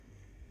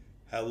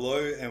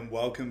Hello and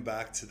welcome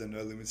back to the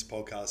No Limits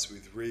podcast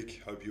with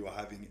Rick. Hope you are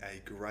having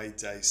a great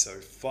day so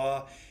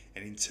far.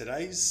 And in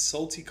today's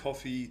salty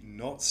coffee,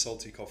 not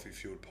salty coffee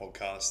fueled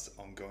podcast,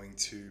 I'm going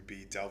to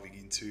be delving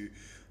into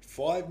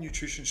 5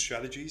 nutrition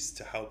strategies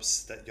to help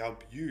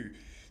you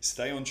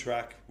stay on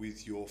track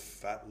with your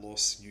fat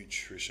loss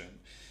nutrition.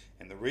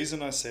 And the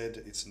reason I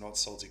said it's not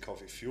salty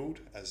coffee fueled,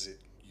 as it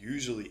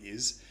usually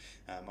is,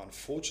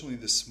 unfortunately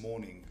this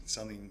morning,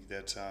 something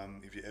that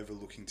if you're ever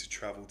looking to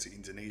travel to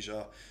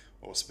Indonesia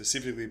or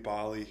specifically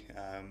Bali,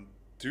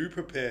 do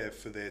prepare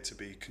for there to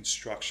be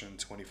construction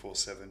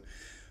 24/7.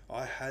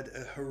 I had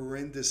a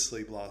horrendous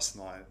sleep last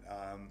night.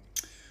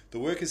 The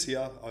workers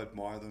here, I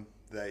admire them.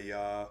 They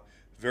are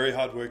very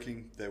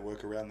hardworking. They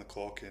work around the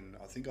clock, and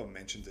I think I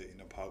mentioned it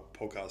in a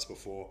podcast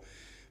before.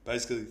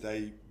 Basically,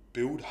 they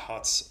build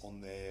huts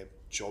on their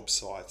job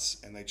sites,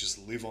 and they just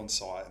live on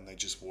site and they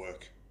just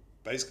work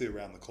basically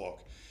around the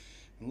clock.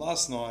 And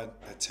last night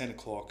at 10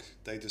 o'clock,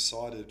 they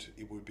decided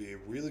it would be a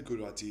really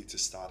good idea to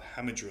start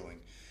hammer drilling.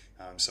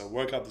 So I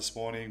woke up this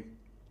morning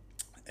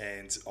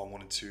and I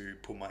wanted to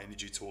put my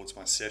energy towards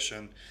my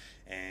session,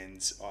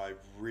 and I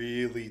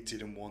really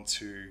didn't want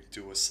to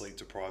do a sleep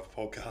deprived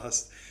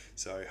podcast.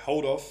 So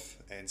hold off,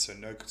 and so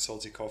no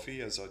salty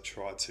coffee as I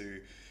try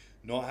to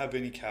not have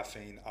any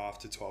caffeine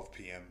after 12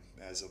 p.m.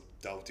 as I've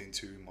delved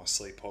into my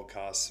sleep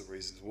podcast, the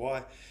reasons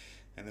why.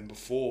 And then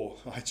before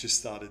I just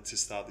started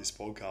this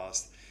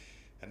podcast,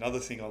 another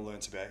thing I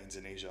learned about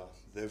Indonesia,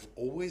 they've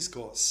always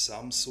got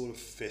some sort of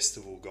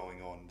festival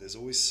going on. There's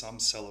always some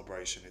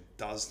celebration. It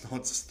does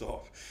not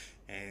stop.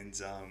 And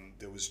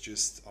there was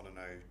just, I don't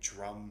know,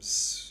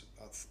 drums.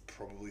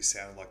 Probably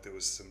sounded like there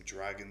was some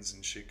dragons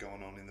and shit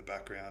going on in the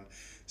background.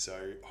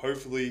 So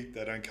hopefully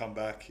they don't come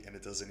back and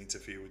it doesn't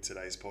interfere with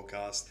today's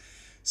podcast.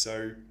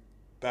 So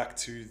back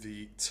to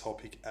the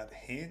topic at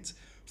hand.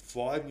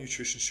 5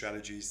 nutrition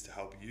strategies to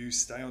help you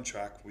stay on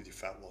track with your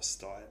fat loss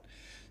diet.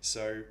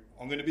 So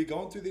I'm going to be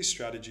going through these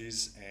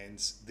strategies, and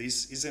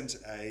this isn't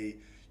a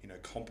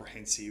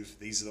comprehensive,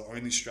 these are the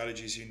only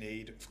strategies you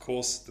need. Of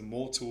course, the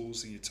more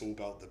tools in your tool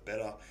belt, the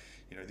better.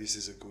 This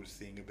is a good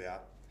thing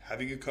about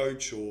having a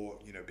coach or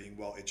being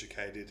well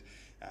educated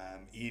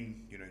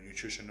in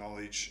nutrition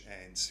knowledge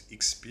and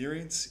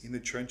experience in the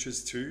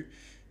trenches too.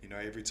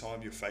 Every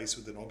time you're faced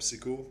with an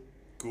obstacle,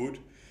 good,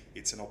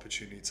 it's an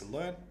opportunity to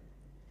learn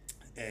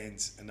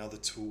and another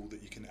tool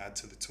that you can add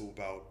to the tool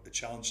belt, a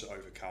challenge to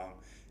overcome,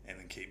 and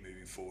then keep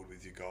moving forward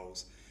with your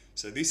goals.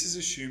 So this is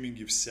assuming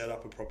you've set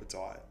up a proper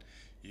diet,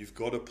 you've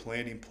got a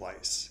plan in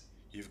place,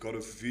 you've got a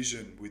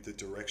vision with the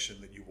direction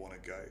that you want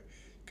to go,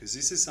 because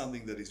this is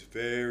something that is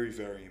very,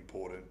 very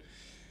important.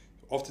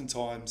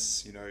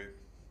 Oftentimes,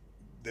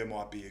 there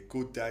might be a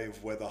good day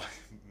of weather,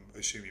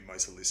 assuming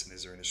most of the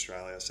listeners are in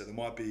Australia, so there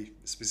might be,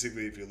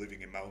 specifically if you're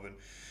living in Melbourne,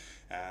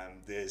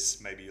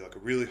 there's maybe like a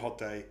really hot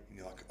day and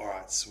you're like, all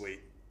right, sweet,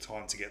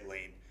 time to get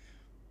lean.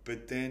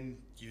 But then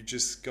you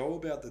just go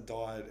about the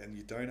diet and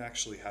you don't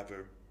actually have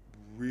a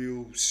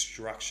real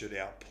structured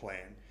out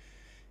plan.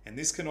 And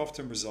this can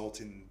often result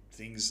in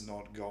things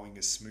not going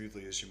as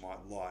smoothly as you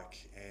might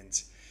like.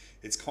 And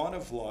it's kind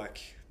of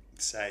like,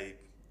 say,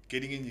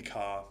 getting in your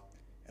car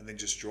and then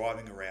just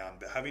driving around,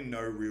 but having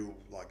no real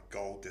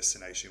goal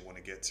destination you want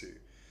to get to.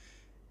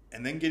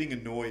 And then getting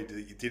annoyed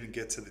that you didn't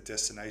get to the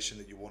destination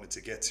that you wanted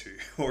to get to.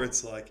 Or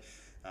it's like,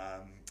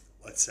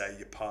 let's say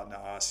your partner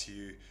asks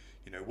you,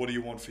 what do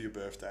you want for your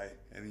birthday?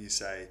 And then you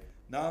say,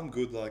 no, I'm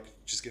good,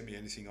 just get me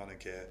anything, I don't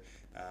care.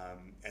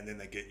 And then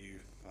they get you,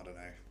 I don't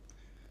know,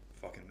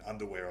 fucking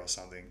underwear or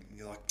something. And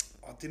you're like,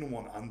 I didn't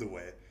want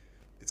underwear.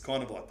 It's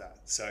kind of like that.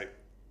 So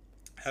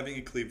having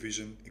a clear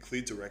vision, a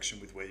clear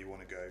direction with where you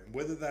want to go,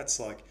 whether that's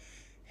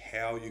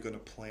how you're going to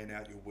plan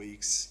out your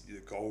weeks,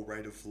 your goal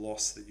rate of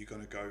loss that you're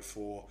going to go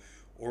for,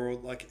 or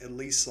at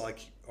least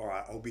all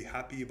right, I'll be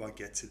happy if I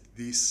get to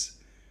this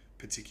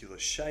particular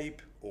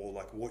shape, or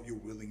what you're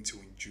willing to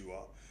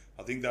endure.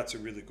 I think that's a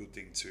really good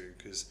thing too,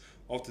 because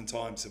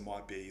oftentimes it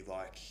might be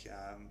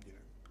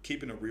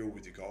keeping it real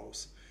with your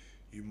goals.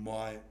 You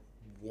might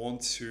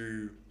want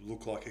to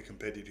look like a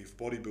competitive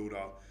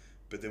bodybuilder,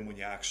 but then when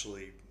you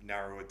actually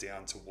narrow it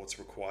down to what's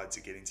required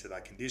to get into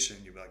that condition,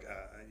 you'll be like,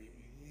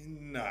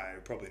 no,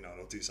 probably not,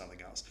 I'll do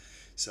something else.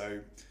 So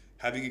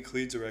having a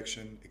clear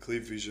direction, a clear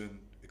vision,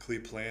 a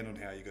clear plan on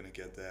how you're going to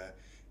get there,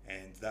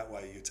 and that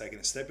way you're taking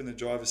a step in the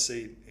driver's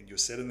seat and you're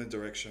set in the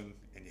direction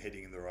and you're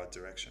heading in the right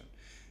direction.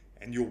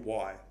 And your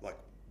why,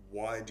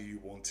 why do you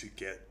want to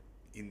get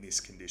in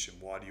this condition?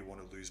 Why do you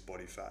want to lose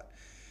body fat?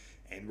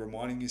 And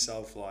reminding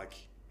yourself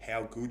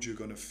how good you're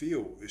going to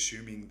feel,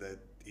 assuming that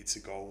it's a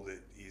goal that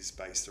is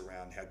based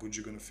around how good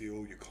you're going to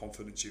feel, your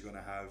confidence you're going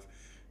to have,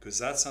 because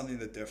that's something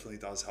that definitely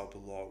does help a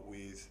lot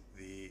with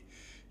the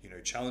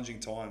challenging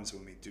times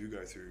when we do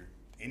go through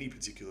any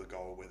particular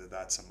goal, whether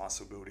that's a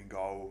muscle building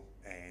goal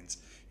and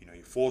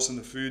you're forcing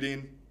the food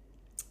in.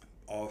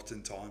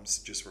 Oftentimes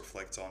just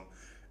reflect on,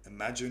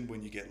 imagine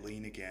when you get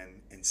lean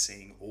again and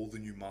seeing all the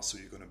new muscle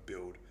you're going to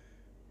build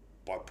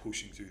by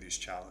pushing through this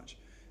challenge.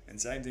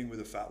 And same thing with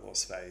the fat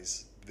loss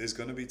phase. There's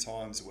going to be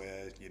times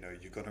where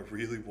you're going to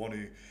really want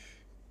to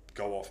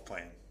go off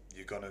plan.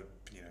 You're gonna,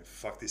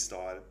 fuck this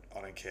diet.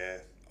 I don't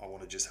care. I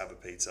want to just have a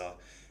pizza.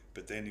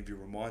 But then if you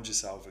remind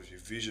yourself of your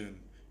vision,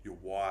 your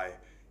why,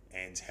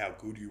 and how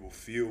good you will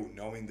feel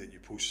knowing that you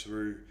push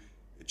through,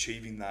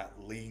 achieving that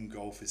lean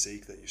goal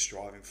physique that you're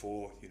striving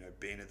for,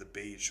 being at the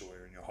beach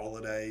or in your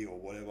holiday or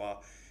whatever,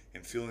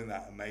 and feeling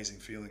that amazing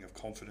feeling of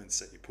confidence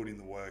that you put in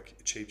the work,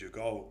 achieved your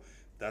goal,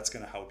 that's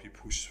going to help you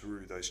push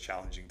through those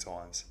challenging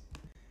times.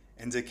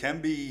 And it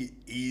can be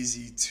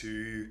easy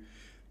to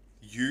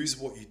use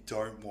what you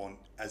don't want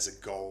as a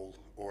goal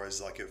or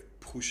as like a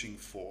pushing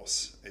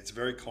force. It's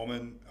very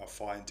common, I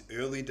find,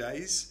 early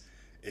days.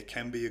 It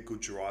can be a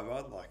good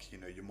driver. Like,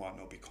 you might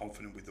not be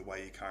confident with the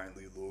way you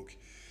currently look.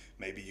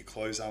 Maybe your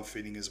clothes aren't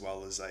fitting as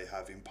well as they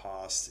have in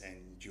past, and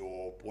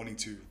you're wanting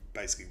to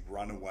basically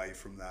run away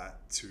from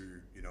that to,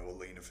 a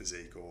leaner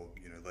physique or,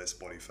 less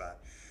body fat.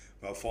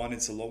 But I find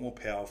it's a lot more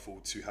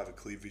powerful to have a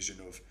clear vision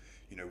of,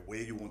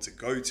 where you want to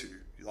go to.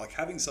 Like,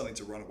 having something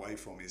to run away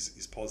from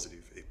is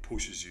positive. It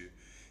pushes you.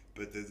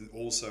 But then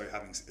also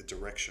having a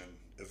direction,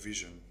 a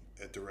vision,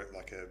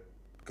 like a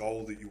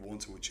goal that you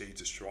want to achieve,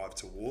 to strive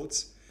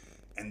towards,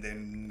 and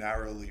then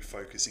narrowly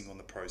focusing on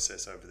the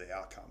process over the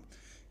outcome.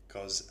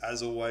 Because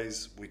as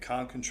always, we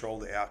can't control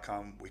the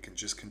outcome, we can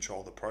just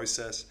control the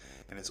process,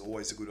 and it's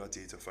always a good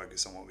idea to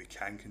focus on what we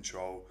can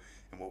control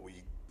and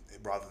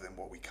rather than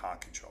what we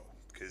can't control.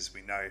 Because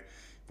we know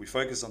if we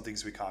focus on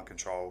things we can't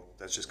control,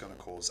 that's just going to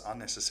cause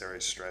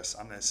unnecessary stress,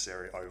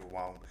 unnecessary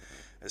overwhelm,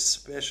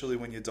 especially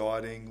when you're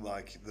dieting.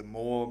 Like, the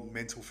more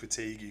mental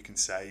fatigue you can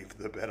save,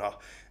 the better.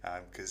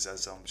 Because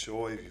as I'm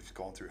sure if you've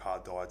gone through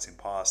hard diets in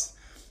past,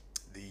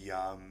 the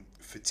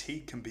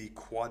fatigue can be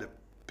quite a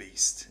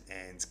beast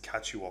and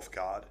catch you off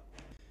guard.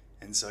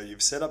 And so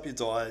you've set up your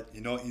diet,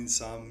 you're not in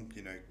some,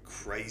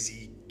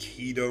 crazy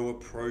keto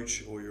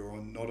approach, or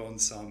not on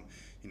some,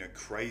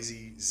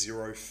 crazy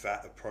zero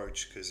fat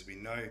approach, because we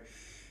know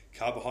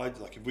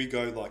carbohydrate, like if we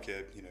go like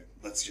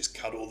let's just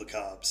cut all the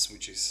carbs,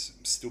 which is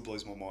still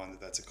blows my mind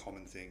that that's a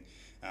common thing.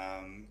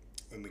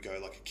 When we go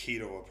like a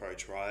keto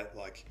approach, right?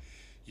 Like,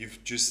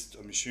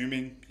 I'm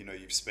assuming,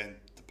 you've spent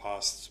the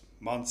past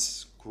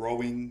months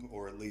growing,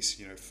 or at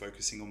least,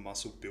 focusing on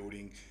muscle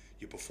building.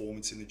 Your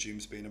performance in the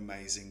gym's been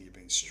amazing. You've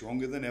been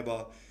stronger than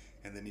ever.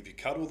 And then if you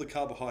cut all the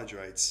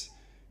carbohydrates,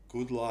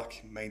 good luck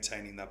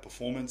maintaining that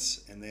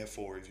performance. And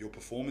therefore, if your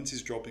performance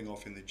is dropping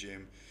off in the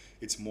gym,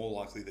 it's more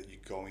likely that you're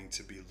going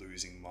to be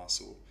losing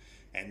muscle.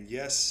 And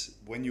yes,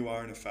 when you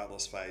are in a fat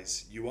loss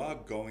phase, you are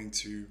going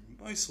to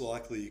most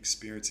likely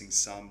experiencing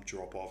some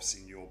drop-offs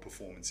in your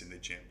performance in the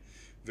gym.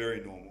 Very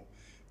normal.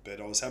 But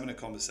I was having a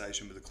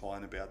conversation with a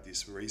client about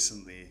this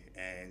recently,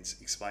 and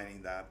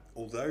explaining that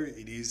although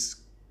it is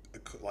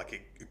like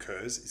it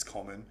occurs, it's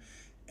common,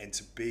 and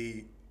to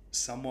be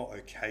somewhat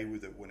okay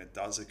with it when it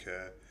does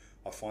occur,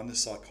 I find the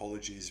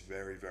psychology is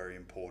very, very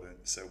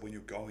important. So when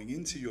you're going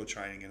into your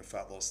training in a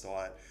fat loss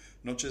diet,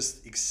 not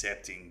just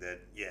accepting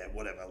that, yeah,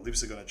 whatever,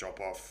 lifts are going to drop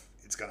off,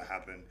 it's going to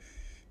happen.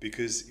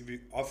 Because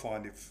I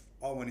find if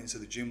I went into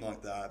the gym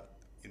like that,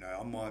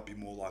 I might be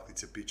more likely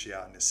to bitch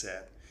out in a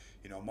set.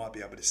 I might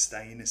be able to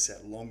stay in a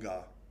set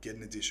longer, get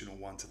an additional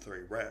 1 to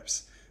 3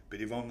 reps. But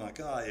if I'm like,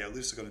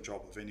 lifts are going to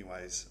drop off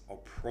anyways, I'll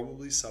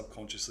probably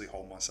subconsciously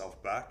hold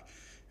myself back,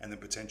 and then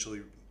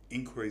potentially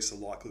increase the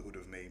likelihood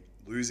of me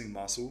losing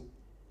muscle,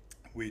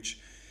 which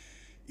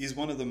is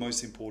one of the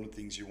most important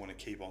things you want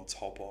to keep on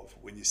top of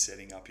when you're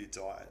setting up your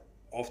diet.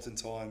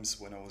 Oftentimes,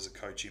 when I was a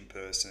coach in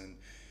person,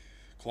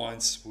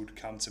 clients would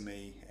come to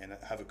me and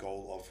have a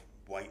goal of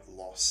weight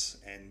loss,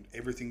 and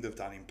everything they've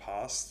done in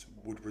past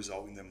would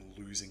result in them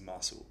losing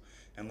muscle.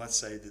 And let's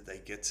say that they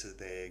get to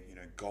their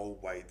goal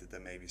weight that they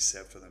maybe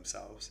set for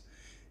themselves,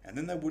 and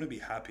then they wouldn't be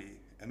happy,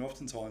 and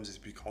oftentimes it's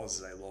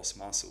because they lost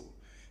muscle.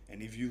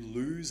 And if you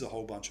lose a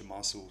whole bunch of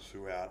muscle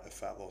throughout a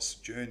fat loss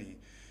journey,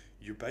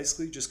 you're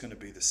basically just going to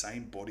be the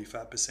same body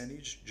fat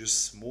percentage,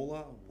 just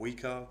smaller,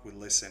 weaker, with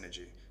less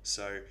energy.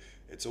 So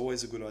it's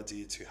always a good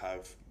idea to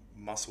have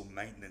muscle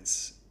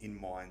maintenance in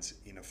mind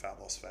in a fat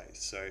loss phase.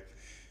 So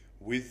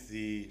with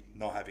the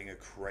not having a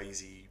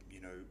crazy,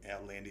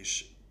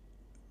 outlandish,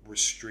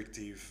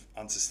 restrictive,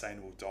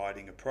 unsustainable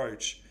dieting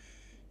approach,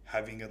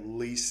 having at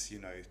least,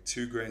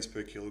 2 grams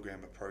per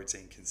kilogram of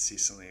protein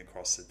consistently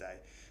across the day.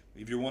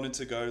 If you wanted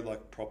to go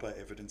like proper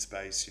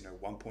evidence-based,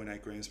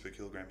 1.8 grams per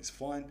kilogram is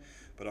fine,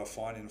 but I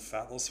find in a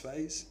fat loss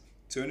phase,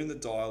 turning the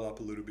dial up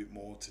a little bit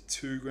more to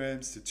 2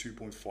 grams to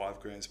 2.5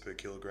 grams per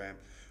kilogram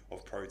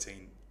of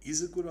protein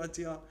is a good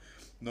idea.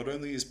 Not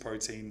only is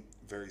protein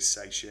very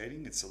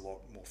satiating, it's a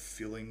lot more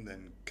filling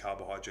than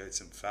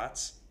carbohydrates and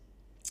fats.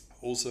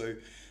 Also,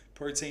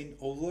 protein,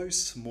 although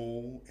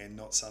small and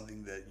not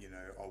something that,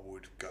 I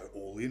would go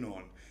all in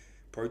on,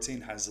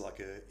 protein has like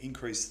an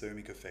increased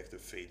thermic effect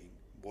of feeding.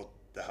 What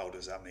the hell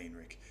does that mean,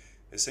 Rick?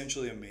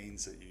 Essentially, it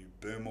means that you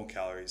burn more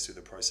calories through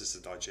the process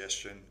of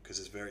digestion, because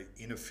it's very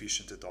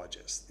inefficient to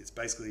digest. It's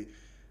basically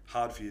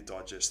hard for your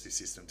digestive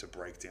system to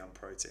break down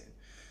protein.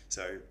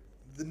 So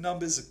the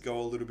numbers go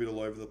a little bit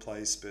all over the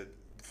place, but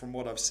from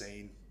what I've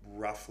seen,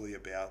 roughly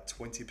about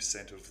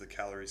 20% of the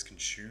calories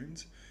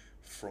consumed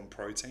from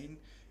protein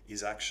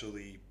is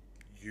actually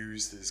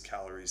used as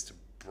calories to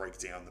break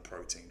down the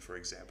protein, for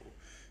example.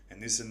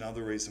 And this is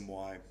another reason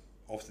why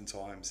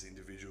oftentimes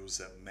individuals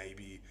that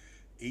maybe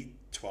eat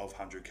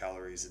 1,200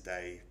 calories a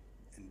day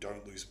and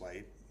don't lose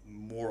weight,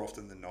 more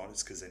often than not,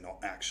 it's because they're not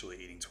actually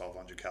eating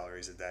 1,200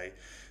 calories a day.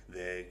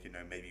 They're,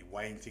 maybe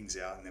weighing things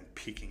out and then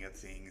picking at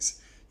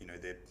things.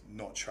 They're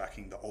not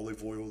tracking the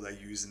olive oil they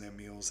use in their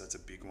meals. That's a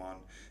big one.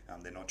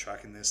 They're not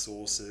tracking their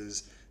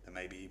sources. They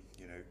maybe,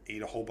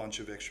 eat a whole bunch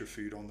of extra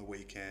food on the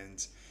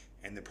weekend,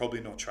 and they're probably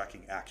not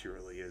tracking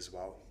accurately as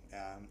well.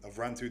 I've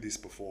run through this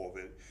before,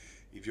 but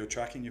if you're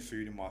tracking your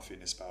food in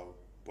MyFitnessPal,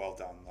 well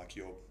done. Like,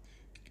 you're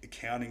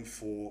accounting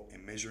for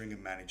and measuring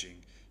and managing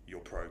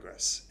your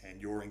progress,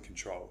 and you're in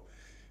control.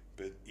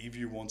 But if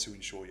you want to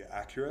ensure you're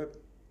accurate,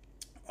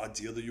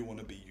 ideally you want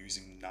to be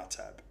using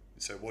NutTab.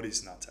 So what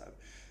is NutTab?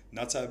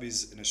 NutTab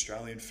is an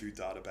Australian food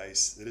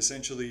database that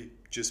essentially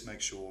just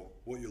makes sure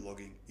what you're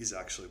logging is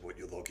actually what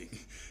you're logging.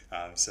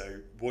 So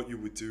what you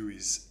would do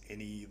is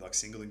any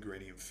single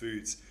ingredient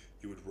foods,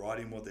 you would write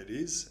in what that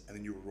is, and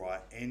then you would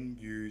write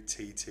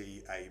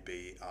NUTTAB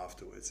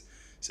afterwards.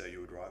 So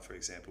you would write, for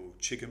example,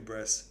 chicken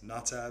breast,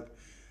 NutTab,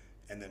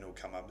 and then it'll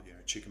come up,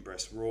 chicken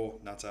breast raw,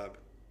 NutTab,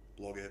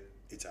 log it,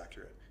 it's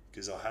accurate.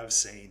 Because I have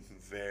seen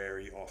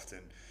very often,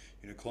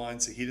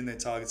 clients are hitting their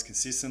targets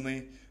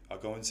consistently. I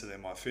go into their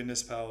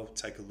MyFitnessPal,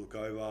 take a look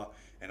over,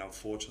 and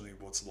unfortunately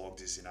what's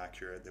logged is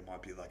inaccurate. There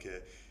might be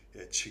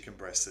a chicken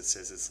breast that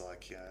says it's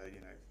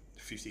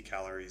 50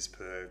 calories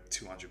per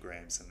 200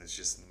 grams, and it's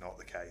just not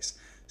the case.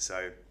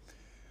 So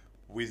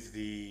with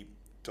the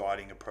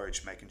dieting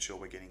approach, making sure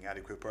we're getting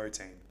adequate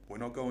protein, we're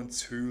not going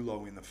too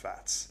low in the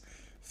fats.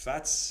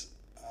 Fats,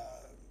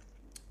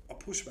 I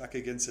push back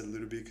against it a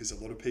little bit because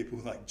a lot of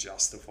people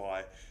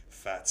justify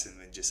fats and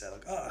then just say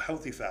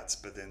healthy fats,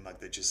 but then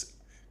they just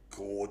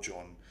gorge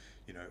on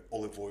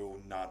olive oil,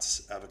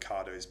 nuts,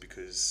 avocados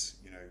because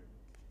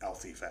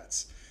healthy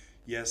fats.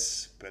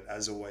 Yes, but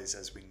as always,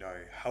 as we know,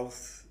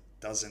 health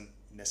doesn't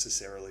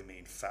necessarily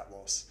mean fat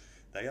loss.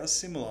 They are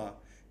similar,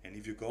 and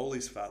if your goal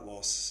is fat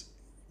loss,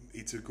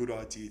 it's a good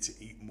idea to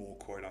eat more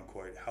quote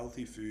unquote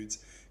healthy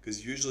foods,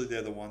 because usually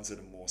they're the ones that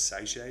are more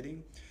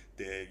satiating.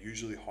 They're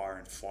usually higher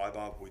in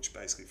fiber, which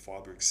basically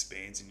fiber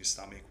expands in your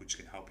stomach, which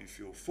can help you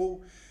feel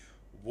full.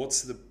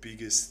 What's the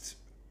biggest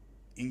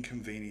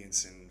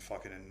inconvenience and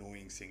fucking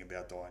annoying thing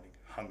about dieting?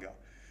 Hunger.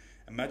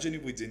 Imagine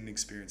if we didn't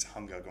experience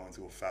hunger going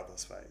through a fat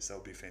loss phase. That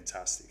would be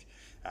fantastic.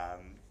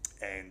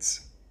 And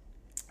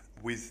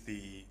with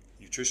the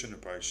nutrition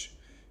approach,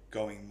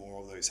 going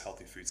more of those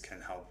healthy foods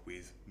can help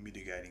with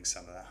mitigating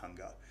some of that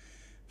hunger.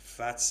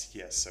 Fats,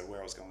 yes. So where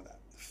I was going with that,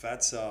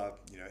 fats are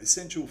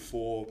essential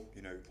for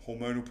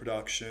hormonal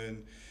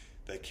production.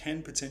 They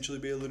can potentially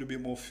be a little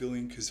bit more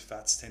filling because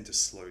fats tend to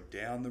slow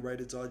down the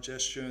rate of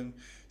digestion.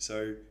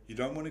 So you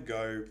don't want to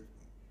go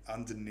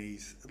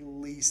underneath at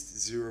least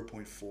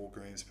 0.4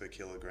 grams per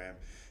kilogram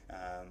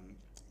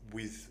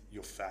with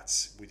your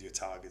fats, with your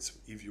targets,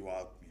 if you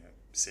are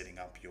setting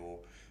up your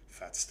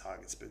fats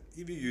targets. But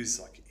if you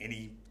use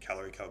any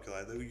calorie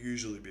calculator, they'll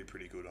usually be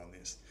pretty good on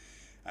this.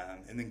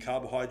 And then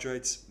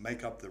carbohydrates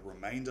make up the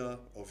remainder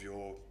of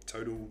your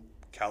total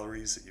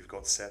calories that you've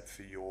got set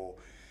for your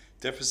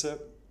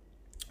deficit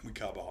with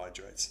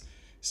carbohydrates.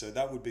 So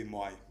that would be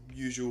my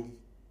usual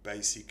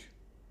basic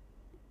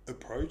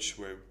approach,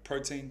 where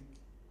protein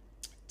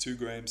 2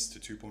 grams to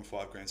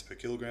 2.5 grams per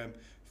kilogram,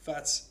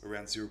 fats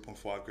around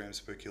 0.5 grams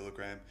per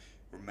kilogram,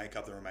 make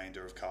up the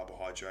remainder of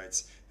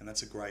carbohydrates. And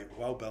that's a great,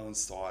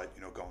 well-balanced diet.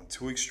 You're not going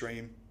too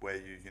extreme where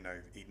you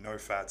eat no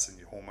fats and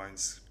your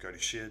hormones go to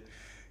shit.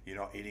 You're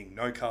not eating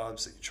no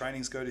carbs, that your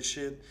trainings go to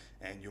shit,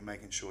 and you're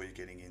making sure you're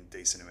getting in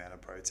decent amount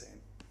of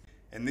protein.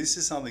 And this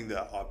is something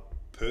that I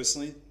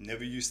personally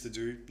never used to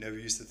do, never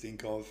used to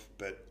think of,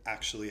 but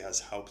actually has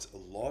helped a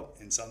lot,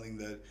 and something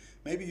that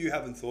maybe you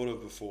haven't thought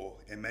of before,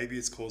 and maybe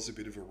it's caused a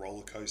bit of a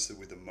roller coaster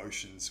with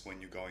emotions when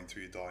you're going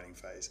through your dieting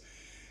phase.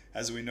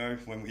 As we know,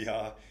 when we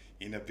are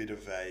in a bit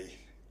of a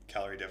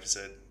calorie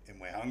deficit and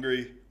we're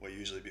hungry, we're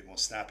usually a bit more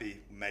snappy,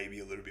 maybe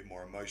a little bit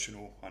more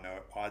emotional. I know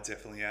I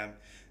definitely am.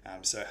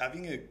 So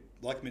having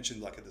like I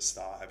mentioned at the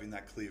start, having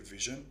that clear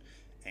vision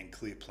and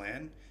clear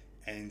plan,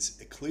 and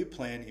a clear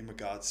plan in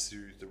regards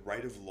to the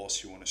rate of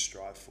loss you want to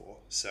strive for.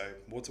 So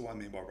what do I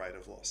mean by rate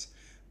of loss?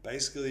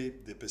 Basically,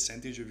 the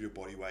percentage of your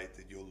body weight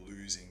that you're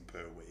losing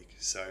per week.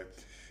 So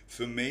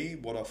for me,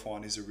 what I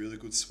find is a really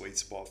good sweet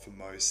spot for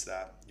most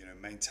that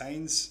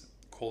maintains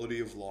quality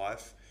of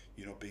life.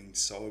 You're not being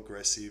so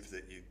aggressive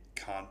that you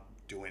can't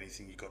do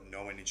anything. You've got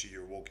no energy.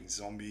 You're a walking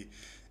zombie.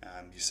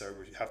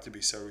 You have to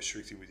be so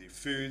restricted with your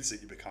foods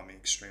that you're becoming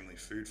extremely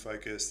food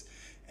focused,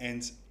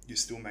 and you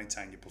still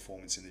maintain your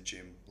performance in the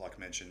gym, like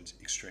mentioned,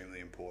 extremely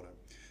important.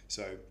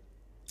 So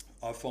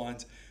I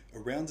find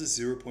around a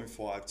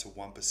 0.5 to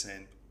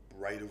 1%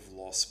 rate of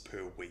loss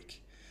per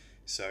week.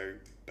 So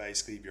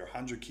basically, if you're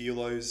 100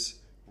 kilos,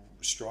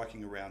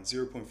 striking around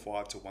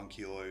 0.5 to 1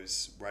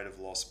 kilos rate of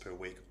loss per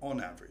week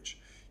on average.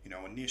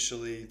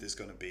 Initially there's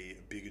going to be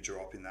a bigger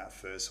drop in that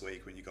first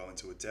week when you go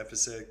into a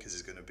deficit, because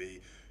there's going to be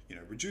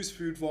reduce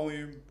food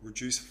volume,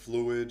 reduce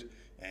fluid,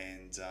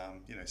 and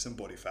some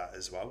body fat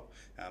as well.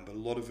 But a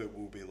lot of it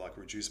will be like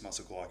reduce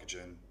muscle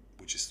glycogen,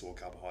 which is stored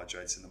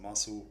carbohydrates in the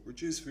muscle,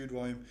 reduce food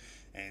volume,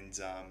 and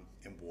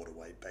water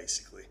weight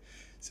basically.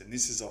 So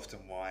this is often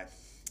why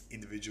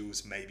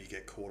individuals maybe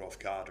get caught off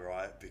guard,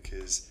 right?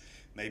 Because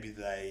maybe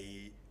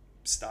they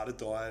start a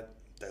diet,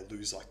 they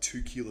lose like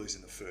 2 kilos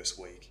in the first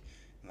week,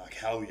 and like,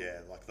 hell yeah,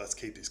 like let's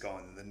keep this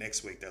going. And the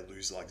next week they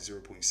lose like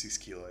 0.6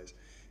 kilos,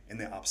 and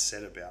they're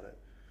upset about it.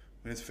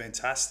 I mean, it's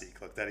fantastic.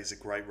 Like, that is a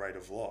great rate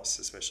of loss,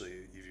 especially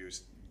if you,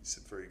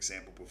 for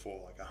example, before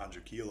like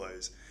 100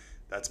 kilos,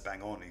 that's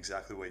bang on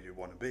exactly where you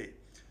want to be.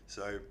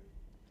 So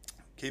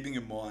keeping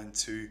in mind,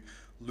 to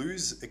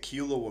lose a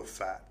kilo of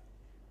fat,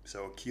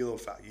 so a kilo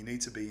of fat, you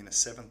need to be in a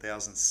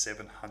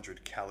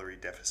 7,700 calorie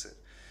deficit,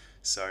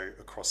 so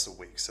across the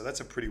week. So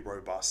that's a pretty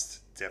robust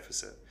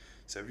deficit.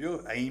 So if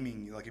you're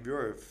aiming, like if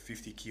you're a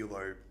 50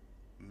 kilo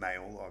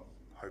male,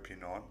 I hope you're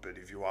not, but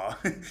if you are,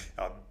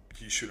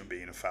 you shouldn't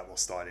be in a fat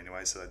loss diet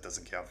anyway, so that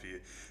doesn't count for you.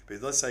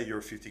 But let's say you're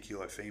a 50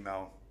 kilo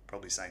female,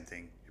 probably same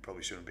thing. You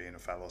probably shouldn't be in a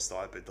fat loss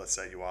diet, but let's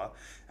say you are.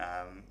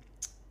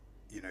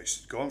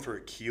 Going for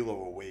a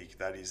kilo a week,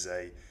 that is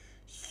a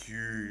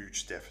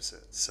huge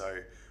deficit. So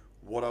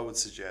what I would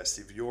suggest,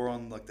 if you're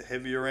on like the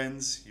heavier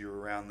ends, you're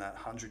around that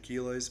 100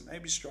 kilos,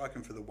 maybe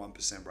striking for the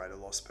 1% rate of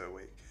loss per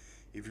week.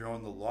 If you're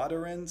on the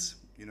lighter ends,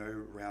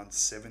 around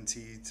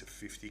 70 to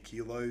 50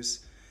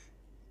 kilos,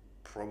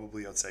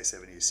 probably I'd say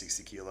 70 to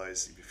 60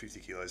 kilos. If you're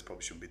 50 kilos,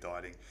 probably shouldn't be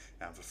dieting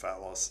for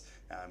fat loss.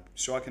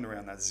 Striking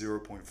around that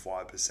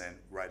 0.5%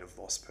 rate of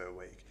loss per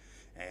week.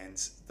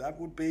 And that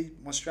would be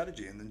my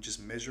strategy. And then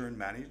just measure and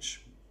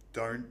manage.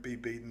 Don't be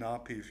beaten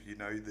up if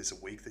there's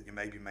a week that you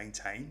maybe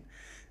maintain.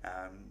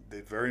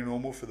 They're very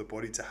normal for the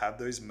body to have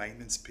those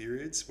maintenance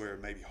periods where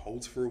it maybe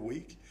holds for a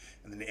week,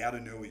 and then out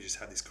of nowhere you just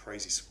have this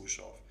crazy swoosh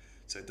off.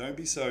 So don't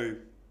be so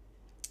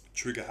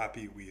trigger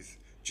happy with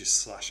just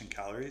slashing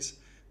calories.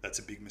 That's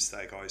a big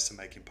mistake I used to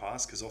make in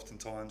past, because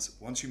oftentimes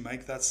once you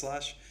make that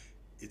slash,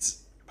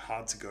 it's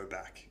hard to go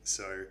back.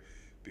 So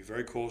be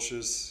very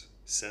cautious,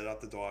 set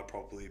up the diet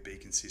properly, be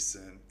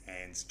consistent,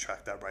 and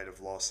track that rate of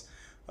loss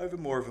over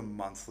more of a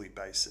monthly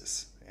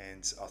basis.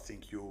 And I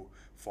think you'll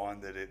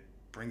find that it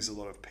brings a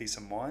lot of peace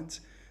of mind,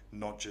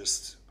 not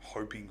just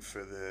hoping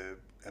for the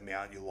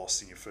amount you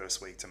lost in your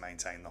first week to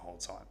maintain the whole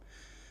time.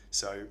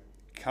 So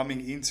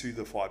coming into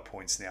the 5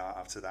 points now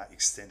after that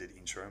extended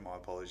intro, my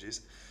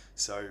apologies.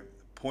 So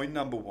point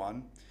number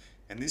 1,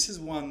 and this is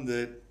one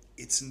that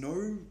it's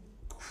no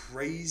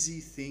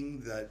crazy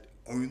thing that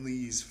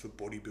only is for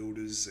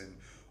bodybuilders and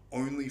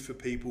only for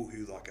people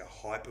who like are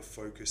hyper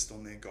focused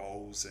on their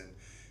goals, and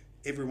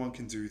everyone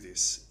can do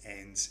this,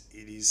 and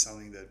it is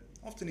something that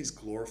often is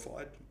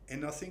glorified,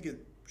 and I think it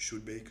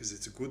should be because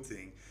it's a good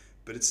thing,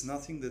 but it's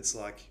nothing that's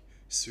like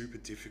super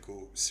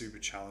difficult, super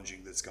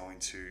challenging, that's going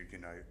to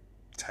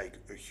take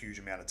a huge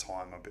amount of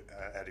time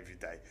out of your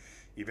day.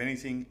 If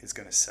anything, it's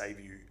going to save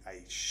you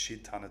a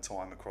shit ton of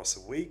time across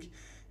the week.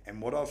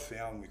 And what I've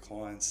found with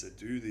clients that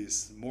do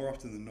this, more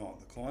often than not,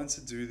 the clients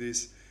that do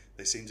this,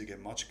 they seem to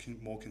get much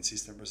more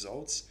consistent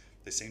results.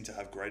 They seem to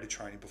have greater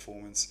training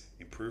performance,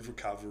 improve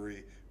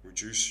recovery,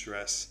 reduce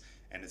stress,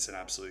 and it's an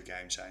absolute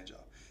game changer.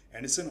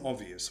 And it's an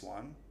obvious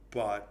one,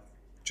 but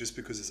just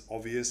because it's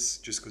obvious,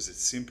 just because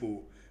it's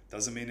simple,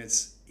 doesn't mean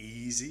it's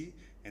easy,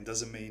 and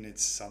doesn't mean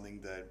it's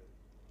something that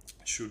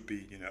should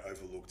be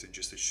overlooked and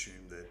just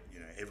assume that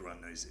everyone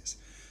knows this.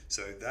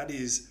 So that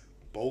is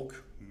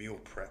bulk meal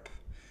prep.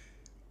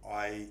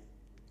 I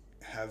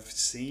have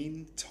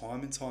seen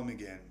time and time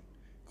again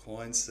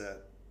clients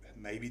that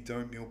maybe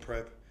don't meal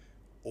prep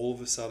all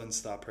of a sudden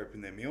start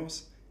prepping their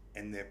meals,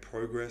 and their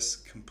progress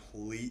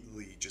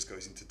completely just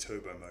goes into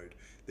turbo mode.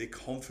 Their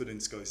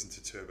confidence goes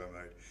into turbo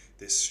mode.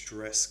 Their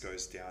stress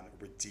goes down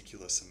a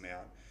ridiculous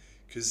amount.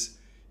 Because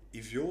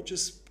if you're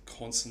just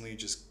constantly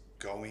just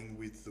going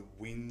with the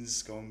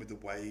winds, going with the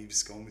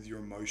waves, going with your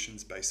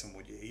emotions based on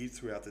what you eat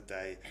throughout the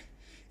day,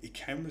 it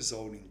can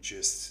result in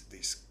just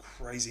this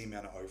crazy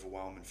amount of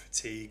overwhelm and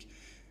fatigue,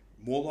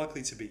 more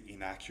likely to be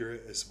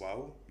inaccurate as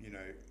well.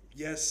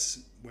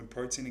 Yes, when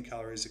protein and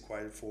calories are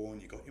equated for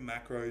and you got your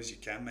macros, you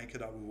can make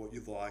it up with what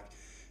you like.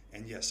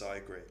 And yes, I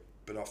agree.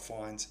 But I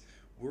find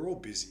we're all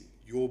busy.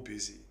 You're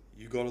busy.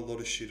 You got a lot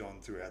of shit on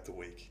throughout the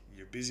week.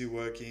 You're busy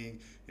working,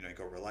 you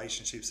got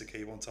relationships to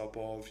keep on top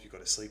of, you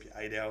got to sleep your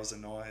 8 hours a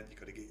night, you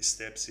got to get your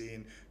steps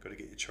in, got to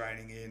get your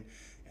training in.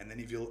 And then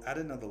if you'll add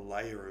another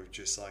layer of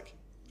just like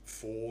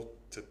 4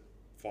 to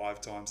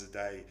 5 times a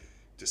day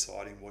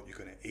deciding what you're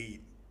going to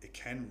eat, it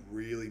can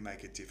really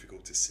make it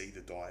difficult to see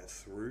the diet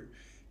through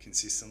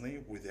consistently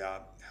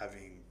without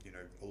having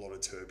a lot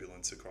of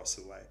turbulence across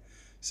the way.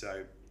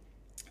 So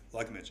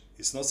like I mentioned,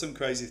 it's not some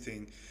crazy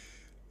thing.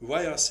 The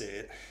way I see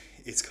it,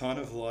 it's kind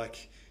of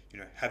like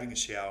having a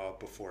shower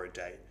before a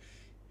date.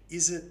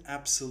 Is it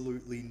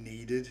absolutely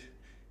needed?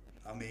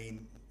 I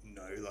mean,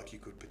 no, like you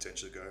could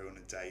potentially go on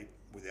a date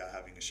without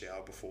having a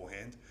shower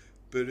beforehand,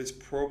 but it's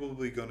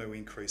probably going to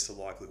increase the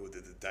likelihood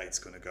that the date's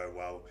going to go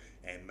well,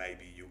 and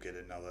maybe you'll get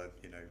another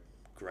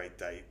great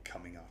day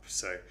coming up.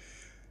 So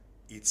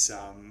it's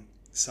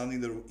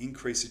something that will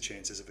increase the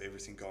chances of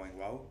everything going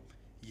well.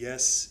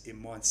 Yes, it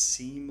might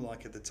seem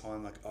like at the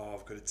time, like, oh,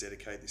 I've got to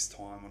dedicate this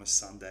time on a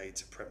Sunday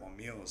to prep my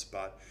meals,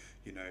 but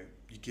you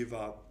give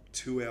up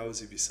 2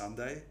 hours of your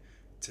Sunday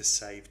to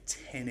save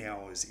 10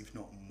 hours, if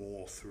not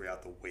more,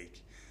 throughout the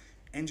week.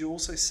 And you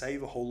also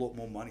save a whole lot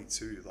more money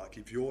too. Like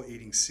if you're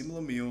eating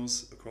similar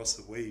meals across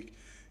the week,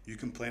 you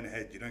can plan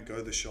ahead. You don't go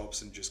to the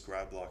shops and just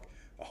grab like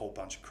a whole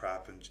bunch of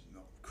crap, and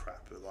not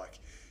crap, but like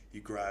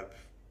you grab,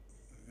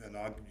 and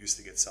I used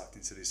to get sucked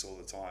into this all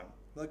the time.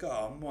 Like,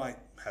 oh, I might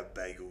have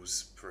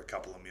bagels for a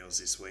couple of meals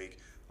this week.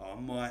 Oh, I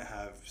might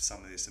have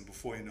some of this. And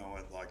before you know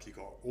it, like you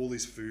got all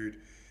this food,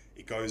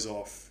 it goes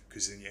off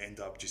because then you end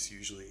up just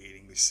usually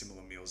eating these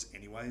similar meals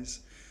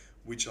anyways,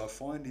 which I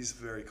find is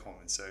very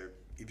common. So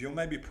if you're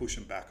maybe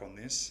pushing back on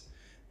this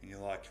and you're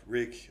like,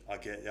 Rick, I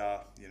get ya,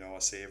 I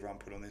see everyone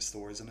put on their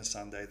stories on a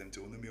Sunday, them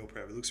doing the meal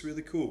prep, it looks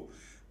really cool.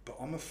 But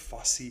I'm a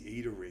fussy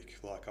eater, Rick.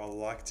 Like I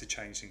like to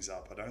change things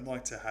up. I don't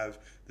like to have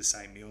the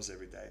same meals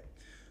every day.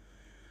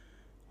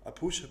 I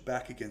push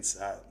back against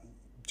that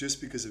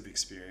just because of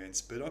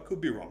experience, but I could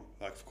be wrong.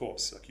 Like, of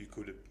course, like you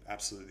could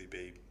absolutely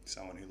be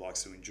someone who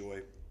likes to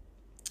enjoy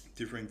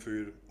differing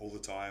food all the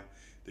time.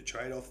 The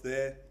trade-off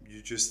there,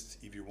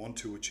 if you want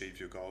to achieve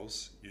your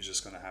goals, you're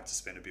just going to have to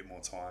spend a bit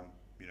more time,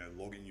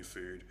 logging your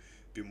food,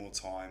 a bit more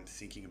time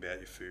thinking about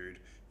your food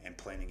and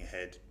planning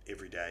ahead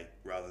every day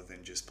rather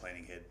than just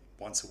planning ahead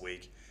once a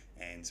week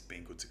and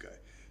being good to go.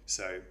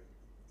 So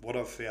what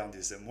I've found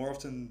is that more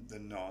often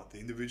than not, the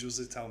individuals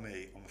that tell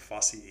me I'm a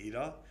fussy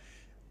eater,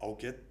 I'll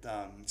get,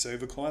 so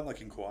if a client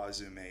like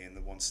inquires with me and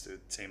that wants to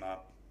team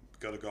up,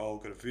 got a goal,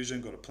 got a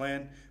vision, got a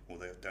plan, well,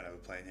 they don't have a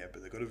plan yet,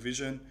 but they've got a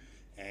vision,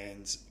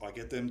 and I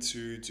get them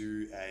to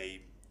do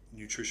a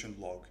nutrition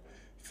log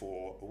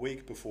for a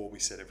week before we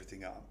set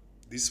everything up.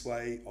 This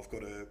way, I've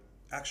got an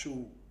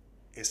actual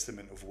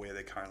estimate of where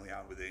they currently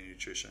are with their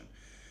nutrition,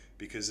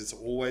 because it's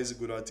always a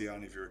good idea,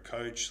 and if you're a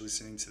coach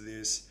listening to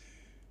this,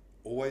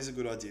 always a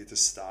good idea to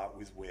start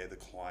with where the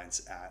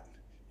client's at.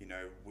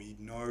 We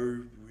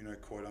know,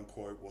 quote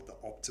unquote, what the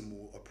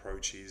optimal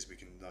approach is.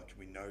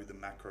 We know the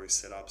macro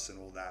setups and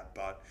all that.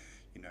 But,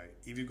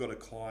 if you've got a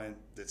client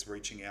that's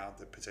reaching out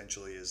that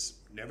potentially has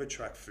never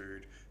tracked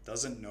food,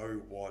 doesn't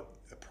know what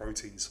a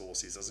protein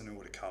source is, doesn't know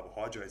what a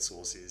carbohydrate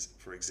source is,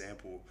 for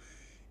example,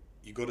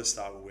 you got to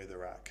start with where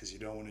they're at, because you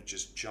don't want to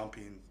just jump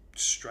in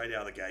straight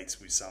out of the gates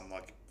with some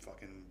like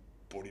fucking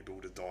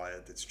bodybuilder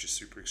diet that's just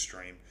super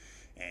extreme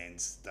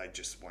and they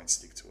just won't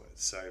stick to it.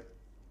 So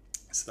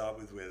start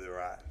with where they're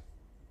at.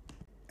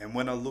 And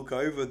when I look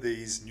over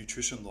these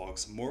nutrition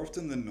logs, more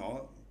often than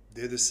not,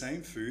 they're the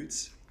same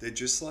foods, they're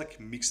just like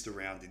mixed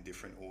around in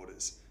different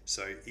orders.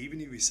 So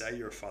even if you say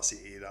you're a fussy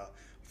eater,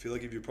 I feel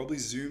like if you're probably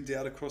zoomed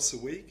out across the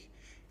week,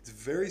 it's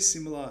very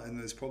similar, and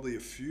there's probably a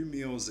few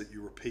meals that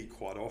you repeat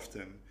quite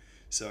often.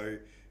 So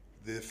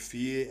the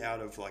fear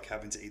out of like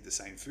having to eat the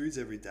same foods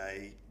every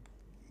day,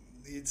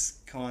 it's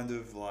kind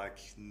of like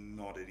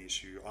not an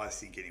issue, I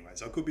think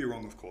anyways. I could be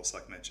wrong, of course,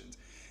 like mentioned.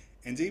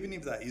 And even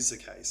if that is the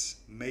case,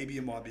 maybe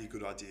it might be a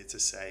good idea to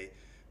say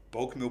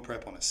bulk meal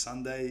prep on a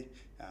Sunday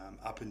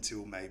up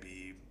until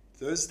maybe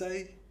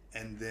Thursday,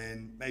 and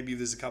then maybe if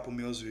there's a couple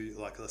meals where,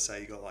 like, let's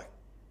say you got like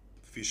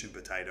fish and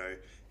potato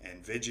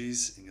and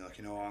veggies, and you're like,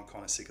 I'm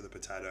kind of sick of the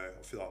potato,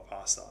 I feel like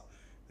pasta.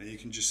 Then you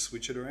can just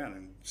switch it around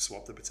and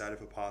swap the potato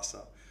for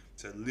pasta.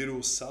 So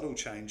little subtle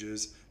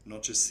changes,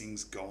 not just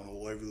things going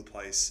all over the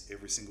place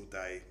every single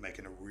day,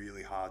 making it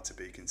really hard to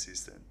be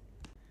consistent.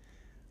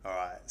 All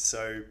right,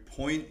 so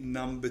point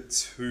number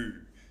 2.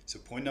 So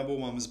point number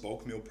 1 was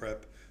bulk meal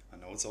prep. I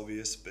know it's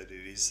obvious, but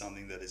it is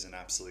something that is an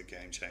absolute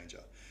game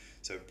changer.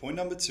 So point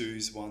number 2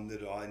 is one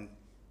that I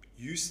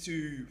used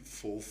to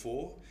fall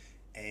for,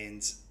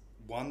 and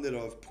one that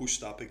I've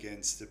pushed up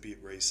against a bit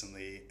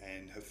recently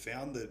and have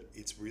found that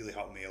it's really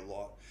helped me a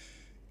lot.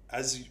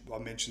 As I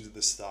mentioned at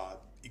the start,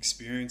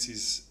 experience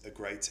is a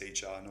great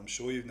teacher, and I'm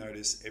sure you've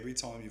noticed every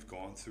time you've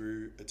gone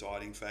through a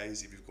dieting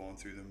phase, if you've gone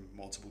through them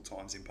multiple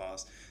times in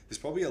past, there's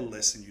probably a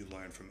lesson you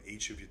learn from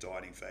each of your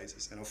dieting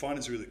phases. And I find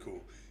it's really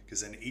cool,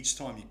 because then each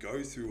time you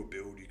go through a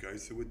build, you go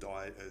through a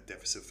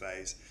deficit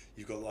phase,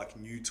 you've got like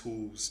new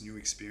tools, new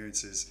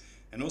experiences,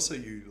 and also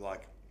you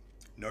like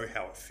know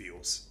how it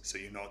feels. So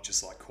you're not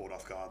just like caught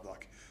off guard,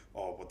 like,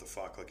 oh, what the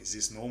fuck, like, is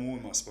this normal?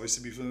 Am I supposed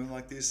to be feeling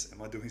like this?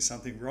 Am I doing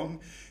something wrong?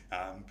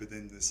 But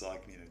then there's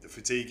like, the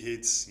fatigue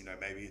hits,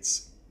 maybe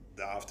it's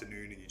the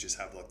afternoon and you just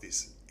have like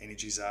this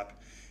energy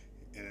zap,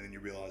 and then you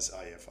realize,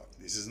 oh yeah, fuck,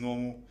 this is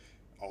normal.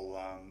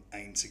 I'll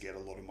aim to get a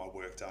lot of my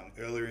work done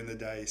earlier in the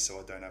day so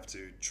I don't have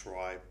to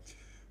try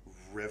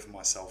rev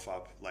myself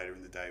up later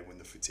in the day when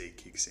the fatigue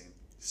kicks in.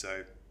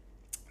 So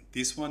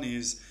this one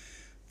is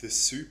the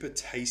super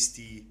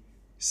tasty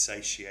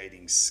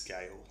satiating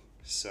scale.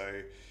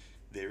 So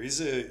there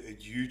is a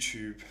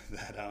YouTube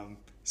that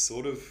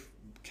sort of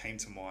came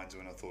to mind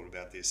when I thought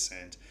about this,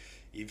 and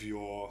if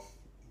you're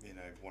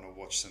want to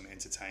watch some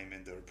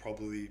entertainment that will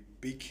probably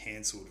be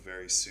cancelled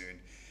very soon,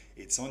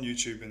 it's on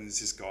YouTube, and there's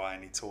this guy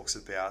and he talks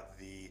about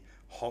the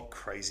hot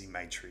crazy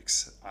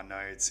matrix. I know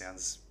it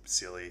sounds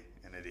silly,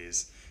 and it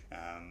is.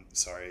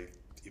 Sorry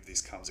if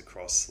this comes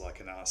across like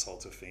an asshole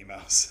to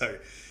female. So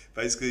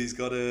basically, he's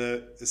got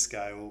a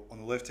scale. On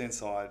the left hand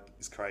side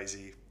is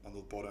crazy, on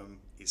the bottom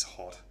is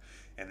hot.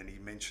 And then he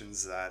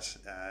mentions that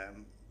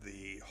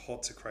the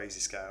hot to crazy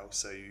scale.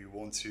 So you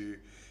want to,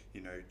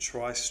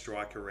 try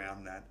strike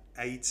around that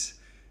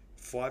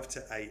 5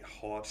 to 8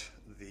 hot,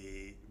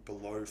 the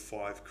below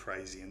 5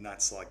 crazy, and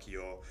that's like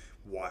your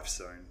wife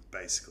zone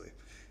basically.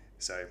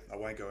 So I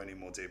won't go any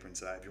more deeper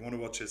into that. If you want to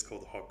watch it, it's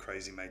called the Hot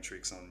Crazy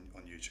Matrix on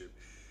YouTube.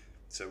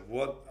 So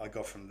what I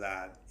got from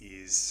that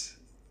is,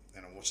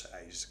 and I watched it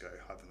ages ago,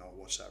 I have not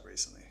watched that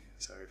recently,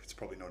 so it's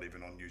probably not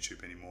even on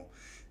YouTube anymore.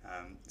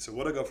 So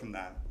what I got from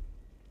that,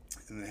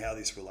 and how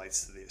this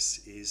relates to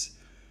this, is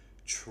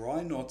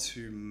try not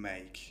to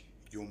make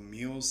your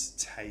meals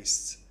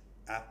taste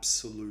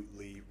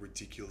absolutely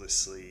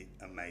ridiculously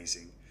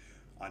amazing.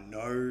 I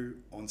know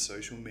on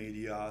social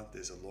media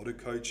there's a lot of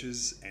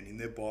coaches, and in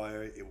their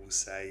bio it will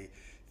say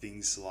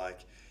things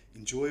like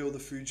enjoy all the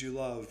food you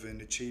love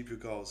and achieve your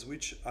goals,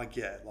 which I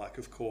get, like,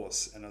 of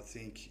course. And I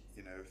think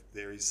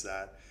there is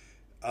that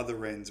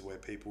other end where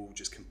people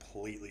just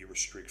completely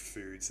restrict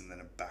foods and then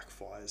it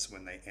backfires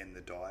when they end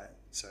the diet.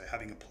 So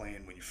having a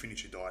plan when you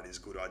finish your diet is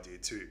a good idea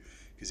too,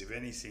 because if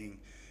anything,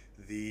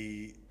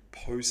 the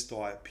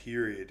post-diet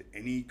period,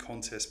 any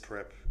contest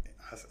prep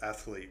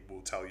athlete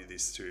will tell you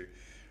this too,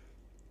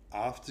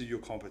 after your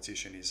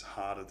competition is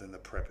harder than the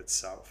prep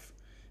itself.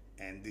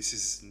 And this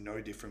is no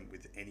different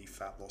with any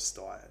fat loss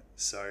diet.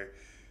 So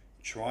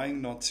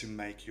trying not to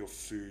make your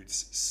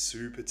foods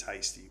super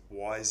tasty.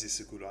 Why is this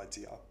a good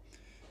idea?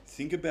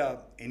 Think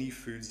about any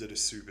foods that are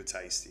super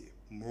tasty.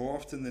 More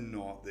often than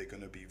not, they're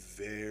going to be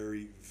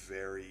very,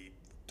 very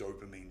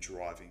dopamine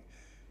driving.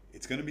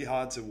 It's going to be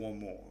hard to want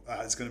more.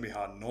 It's going to be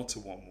hard not to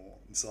want more.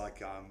 It's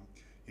like,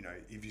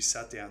 if you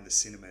sat down in the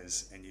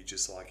cinemas and you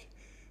just like,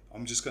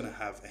 I'm just going to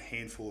have a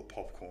handful of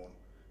popcorn.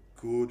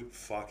 Good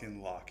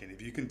fucking luck. And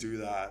if you can do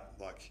that,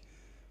 like,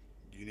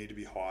 you need to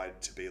be hired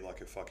to be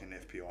like a fucking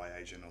FBI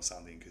agent or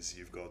something, because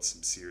you've got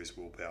some serious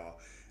willpower.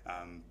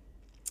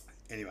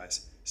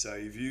 Anyways, so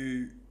if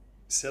you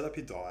set up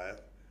your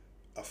diet,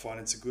 I find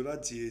it's a good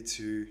idea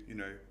to,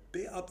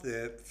 be up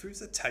there, foods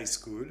that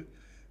taste good,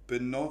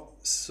 but not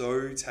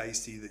so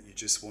tasty that you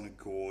just want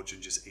to gorge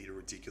and just eat a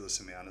ridiculous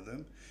amount of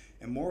them.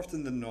 And more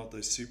often than not,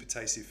 those super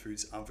tasty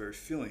foods aren't very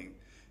filling.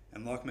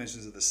 And like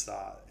mentioned at the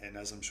start, and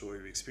as I'm sure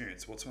you've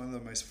experienced, what's one of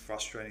the most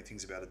frustrating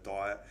things about a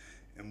diet,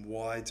 and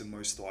why do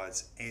most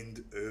diets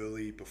end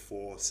early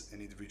before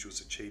an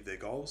individual's achieve their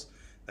goals?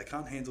 They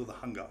can't handle the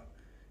hunger.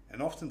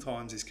 And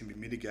oftentimes this can be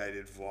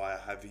mitigated via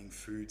having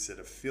foods that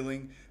are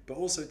filling, but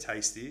also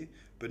tasty,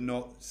 but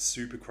not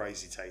super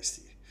crazy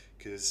tasty.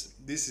 Because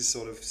this is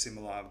sort of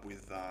similar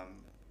with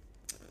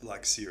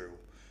like cereal.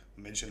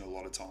 I mentioned a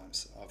lot of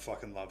times, I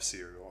fucking love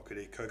cereal. I could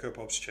eat Cocoa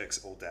Pops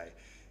Chex all day.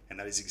 And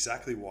that is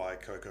exactly why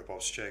Cocoa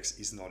Pops Chex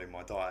is not in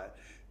my diet,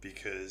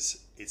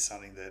 because it's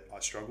something that I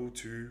struggle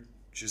to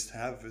just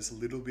have as a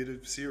little bit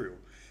of cereal.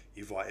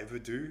 If I ever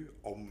do,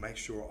 I'll make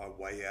sure I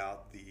weigh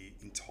out the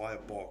entire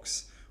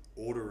box,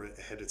 order it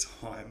ahead of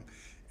time,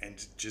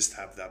 and just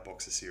have that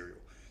box of cereal.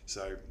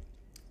 So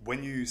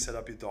when you set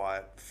up your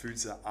diet,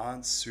 foods that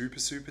aren't super,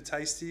 super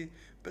tasty,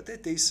 but they're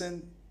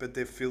decent, but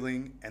they're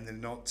filling, and they're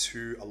not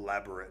too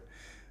elaborate.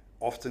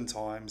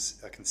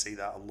 Oftentimes, I can see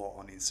that a lot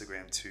on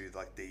Instagram too,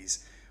 like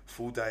these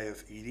full day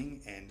of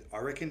eating, and I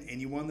reckon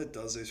anyone that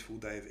does those full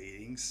day of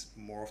eatings,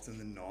 more often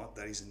than not,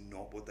 that is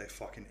not what they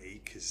fucking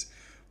eat, because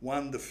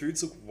one, the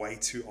foods look way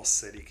too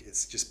aesthetic.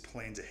 It's just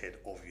planned ahead,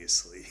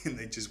 obviously, and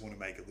they just want to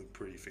make it look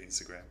pretty for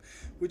Instagram,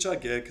 which I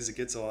get, because it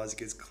gets eyes, it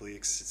gets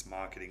clicks, it's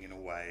marketing in a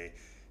way,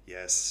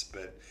 yes,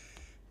 but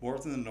more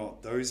often than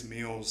not, those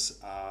meals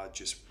are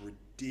just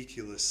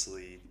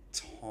ridiculously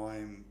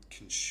time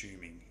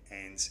consuming.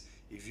 And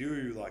if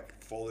you like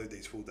follow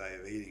these full day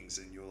of eatings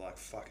and you're like,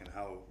 fucking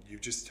hell,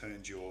 you've just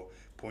turned your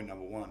point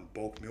number one,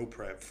 bulk meal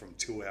prep, from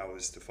 2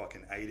 hours to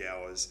fucking 8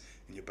 hours,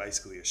 and you're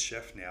basically a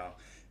chef now,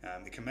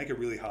 it can make it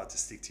really hard to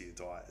stick to your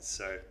diet.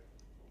 So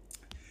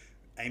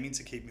aiming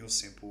to keep meals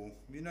simple,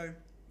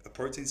 a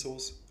protein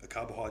source, a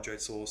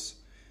carbohydrate source.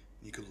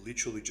 You could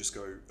literally just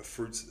go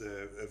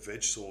a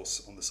veg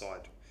sauce on the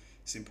side.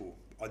 Simple.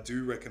 I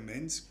do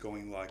recommend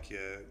going like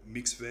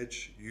mixed veg.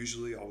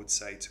 Usually I would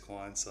say to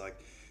clients like,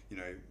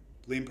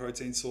 lean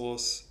protein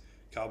sauce,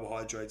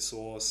 carbohydrate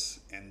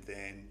sauce, and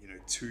then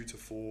 2 to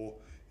 4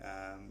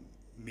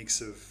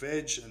 mix of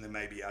veg, and then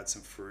maybe add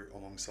some fruit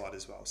alongside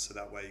as well. So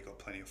that way you got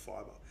plenty of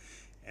fiber.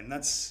 And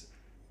that's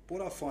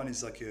what I find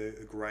is like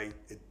a great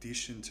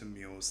addition to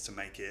meals to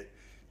make it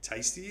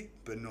tasty,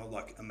 but not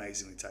like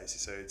amazingly tasty.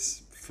 So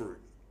it's fruit.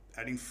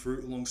 Adding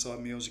fruit alongside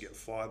meals, you get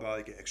fiber,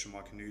 you get extra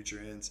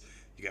micronutrients,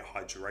 you get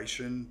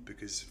hydration,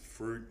 because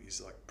fruit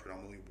is like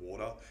predominantly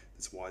water.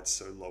 That's why it's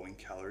so low in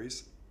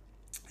calories.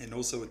 And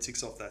also it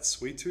ticks off that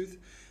sweet tooth,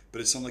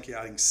 but it's not like you're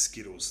adding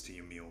Skittles to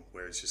your meal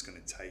where it's just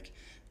going to take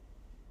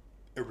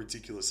a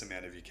ridiculous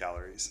amount of your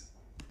calories.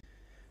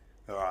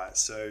 All right,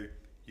 so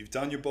you've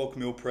done your bulk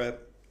meal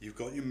prep. you've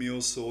got your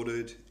meals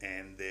sorted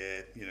and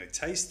they're,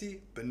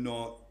 tasty, but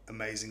not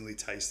amazingly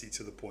tasty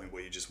to the point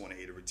where you just want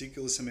to eat a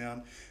ridiculous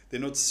amount. They're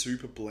not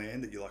super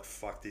bland that you're like,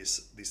 fuck this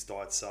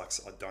diet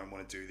sucks, I don't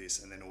want to do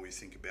this. And then all you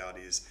think about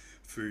is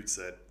foods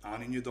that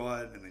aren't in your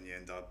diet, and then you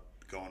end up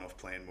going off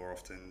plan more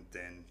often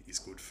than is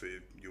good for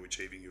you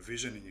achieving your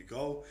vision and your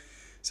goal.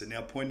 So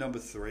now point number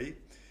 3,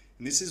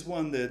 and this is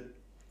one that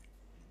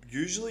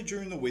usually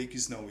during the week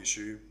is no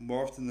issue.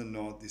 More often than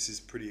not, this is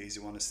a pretty easy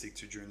one to stick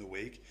to during the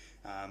week.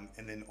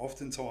 And then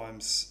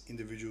oftentimes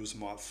individuals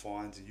might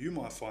find, and you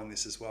might find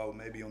this as well,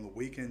 maybe on the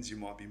weekends you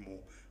might be more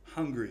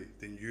hungry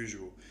than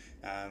usual.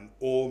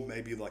 Or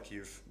maybe like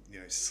you've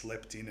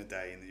slept in a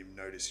day and you've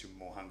noticed you're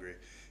more hungry.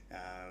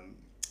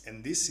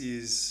 And this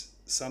is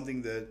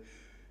something that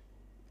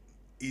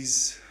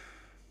is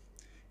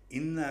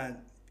in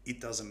that it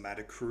doesn't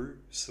matter crew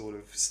sort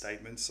of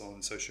statements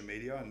on social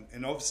media.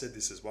 And I've said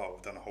this as well.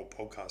 I've done a whole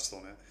podcast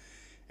on it.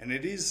 And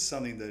it is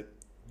something that,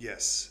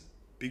 yes,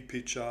 big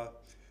picture,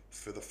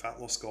 for the fat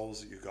loss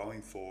goals that you're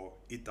going for,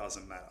 it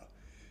doesn't matter.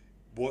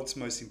 What's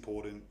most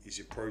important is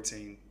your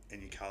protein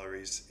and your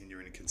calories, and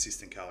you're in a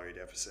consistent calorie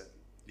deficit.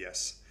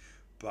 Yes.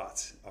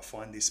 But I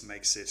find this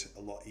makes it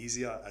a lot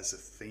easier as a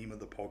theme of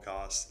the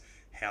podcast,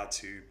 how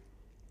to,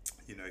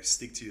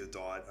 stick to your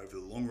diet over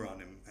the long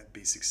run and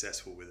be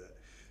successful with it.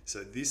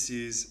 So this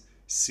is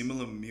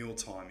similar meal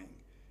timing.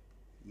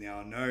 Now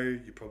I know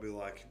you're probably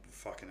like,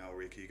 fucking hell,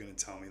 Rick, are you going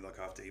to tell me like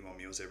I have to eat my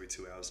meals every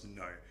 2 hours?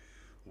 No.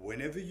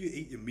 Whenever you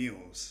eat your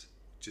meals,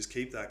 just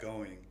keep that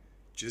going.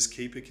 Just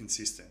keep it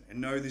consistent. And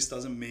no, this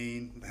doesn't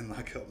mean, and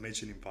like I've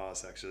mentioned in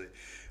past actually,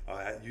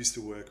 I used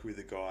to work with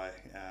a guy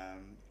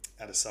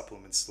at a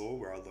supplement store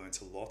where I learned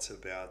a lot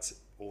about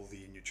all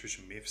the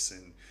nutrition myths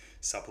and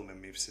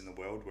supplement myths in the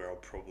world, where I'll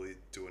probably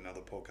do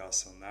another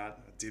podcast on that.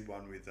 I did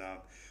one with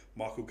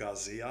Michael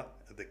Garcia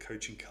at the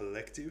Coaching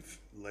Collective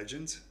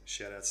legend.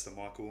 Shout outs to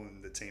Michael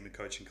and the team at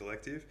Coaching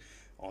Collective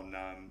on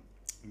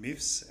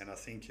myths, and I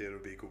think it'll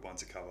be a good one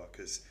to cover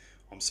because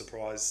I'm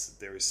surprised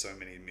there is so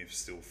many myths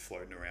still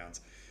floating around.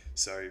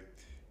 So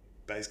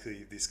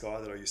basically this guy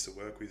that I used to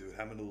work with would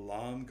have an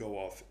alarm go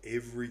off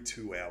every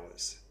 2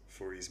 hours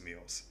for his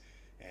meals.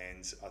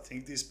 And I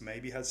think this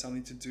maybe had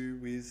something to do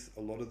with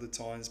a lot of the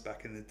times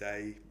back in the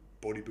day,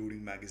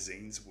 bodybuilding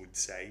magazines would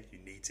say you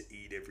need to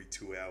eat every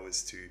 2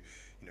 hours to,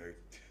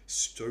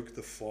 stoke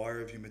the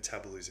fire of your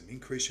metabolism,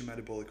 increase your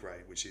metabolic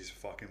rate, which is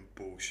fucking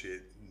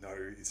bullshit. No,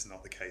 it's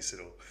not the case at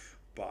all.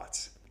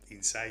 But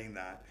in saying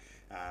that,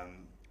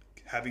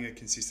 having a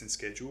consistent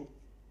schedule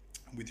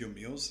with your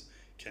meals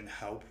can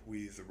help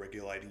with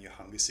regulating your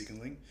hunger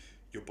signaling.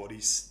 Your body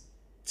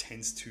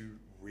tends to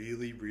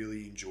really,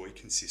 really enjoy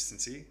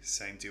consistency.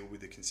 Same deal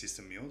with the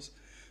consistent meals.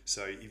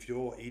 So if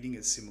you're eating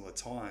at similar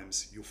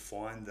times, you'll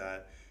find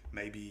that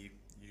maybe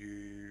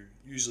you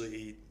usually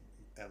eat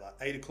at like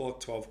 8 o'clock,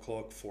 12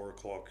 o'clock, 4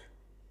 o'clock,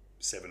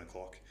 7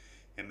 o'clock.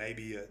 And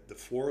maybe at the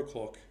 4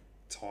 o'clock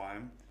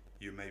time,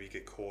 you maybe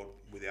get caught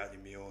without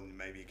your meal, and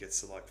maybe it gets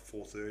to like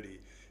 4:30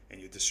 and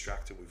you're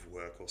distracted with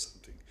work or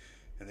something.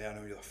 And then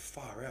you're like,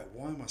 far out,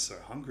 why am I so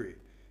hungry?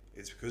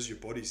 It's because your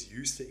body's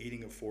used to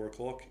eating at 4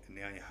 o'clock and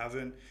now you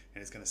haven't,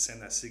 and it's going to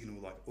send that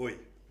signal like, oi,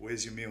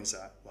 where's your meals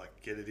at? Like,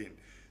 get it in.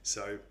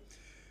 So,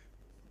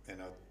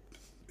 and I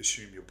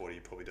assume your body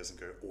probably doesn't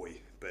go oi,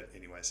 but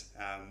anyways,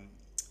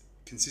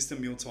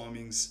 consistent meal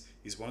timings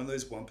is one of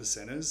those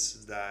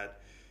 1%ers that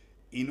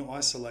in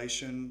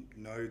isolation,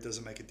 no,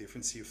 doesn't make a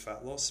difference to your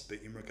fat loss, but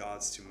in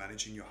regards to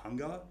managing your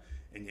hunger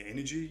and your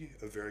energy,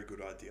 a very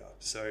good idea.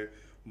 So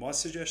my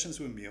suggestions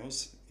with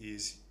meals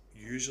is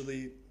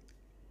usually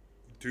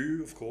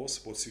do, of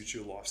course, what suits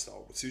your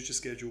lifestyle, what suits your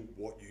schedule,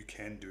 what you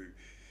can do.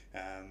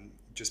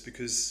 Just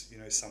because,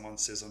 someone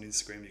says on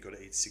Instagram, you've got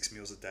to eat 6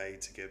 meals a day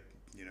to get,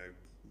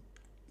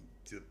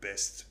 the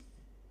best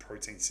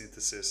protein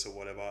synthesis or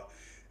whatever.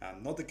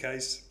 Not the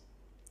case.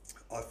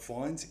 I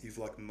find if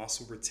like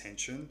muscle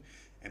retention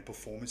and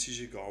performance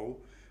is your goal,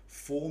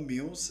 4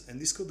 meals,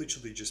 and this could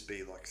literally just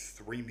be like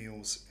 3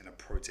 meals and a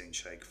protein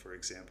shake, for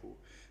example.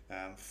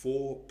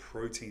 4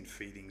 protein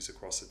feedings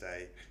across a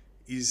day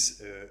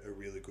is a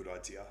really good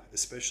idea,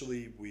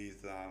 especially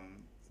with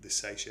the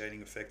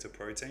satiating effect of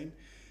protein.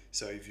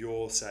 So if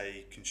you're,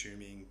 say,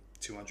 consuming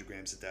 200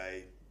 grams a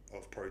day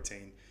of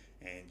protein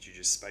and you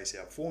just space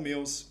out 4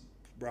 meals,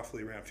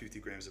 roughly around 50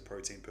 grams of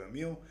protein per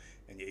meal,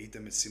 and you eat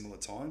them at similar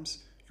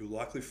times, you'll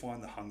likely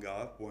find the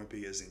hunger won't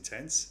be as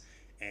intense,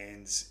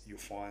 and you'll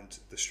find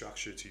the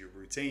structure to your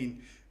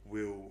routine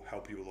will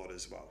help you a lot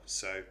as well.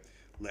 So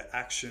let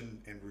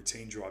action and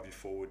routine drive you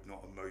forward,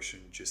 not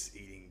emotion, just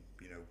eating,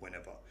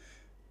 whenever.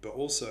 But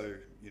also,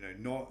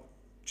 not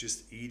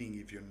just eating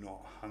if you're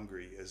not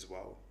hungry as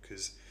well,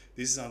 because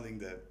this is something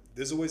that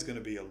there's always going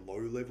to be a low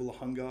level of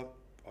hunger,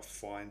 I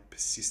find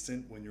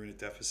persistent when you're in a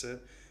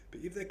deficit.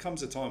 But if there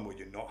comes a time where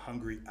you're not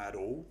hungry at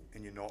all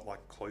and you're not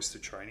like close to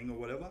training or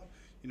whatever,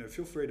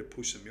 feel free to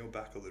push the meal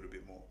back a little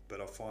bit more.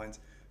 But I find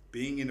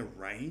being in a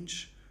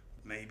range,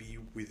 maybe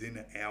within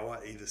an hour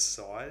either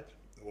side,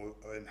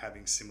 and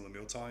having similar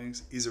meal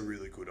timings is a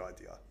really good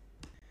idea.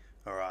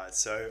 All right,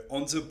 so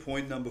on to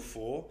point number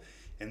 4.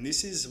 And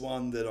this is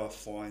one that I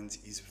find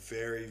is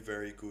very,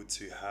 very good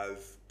to have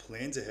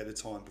planned ahead of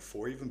time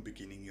before even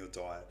beginning your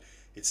diet.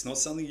 It's not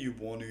something you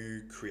want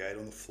to create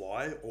on the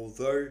fly,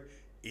 although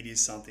it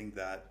is something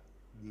that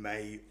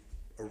may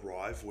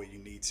arrive where you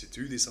need to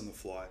do this on the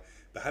fly.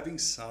 But having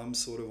some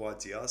sort of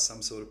idea,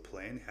 some sort of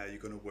plan, how you're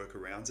going to work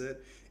around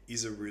it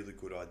is a really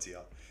good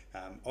idea.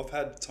 I've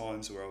had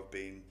times where I've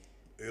been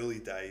early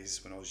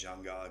days when I was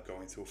younger,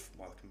 going through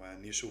my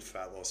initial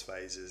fat loss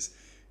phases,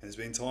 and there's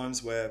been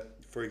times where,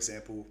 for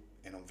example,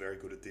 and I'm very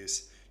good at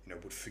this,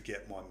 would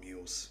forget my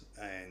meals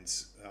and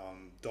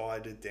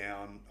dieted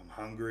down. I'm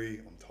hungry,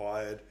 I'm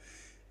tired.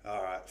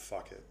 All right,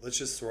 fuck it. Let's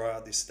just throw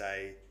out this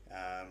day.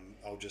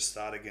 I'll just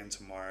start again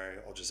tomorrow.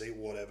 I'll just eat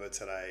whatever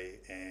today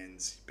and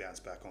bounce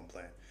back on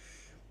plan.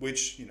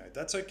 Which,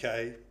 that's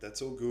okay.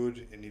 That's all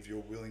good. And if you're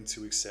willing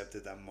to accept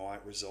that that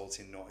might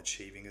result in not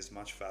achieving as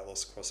much fat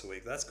loss across a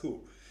week, that's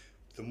cool.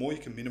 The more you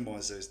can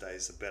minimize those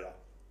days, the better.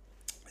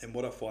 And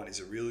what I find is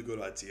a really good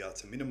idea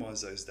to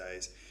minimize those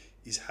days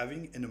is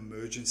having an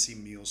emergency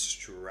meal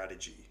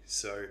strategy.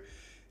 So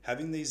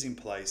having these in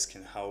place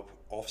can help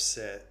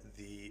offset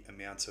the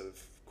amount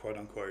of quote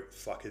unquote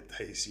fuck it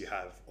days you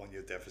have on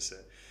your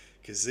deficit,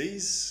 because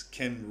these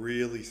can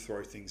really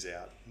throw things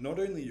out. Not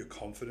only your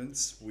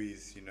confidence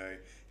with,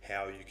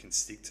 how you can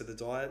stick to the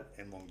diet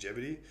and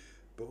longevity,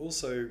 but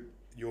also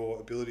your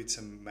ability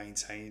to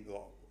maintain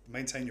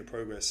your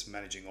progress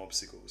managing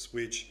obstacles,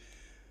 which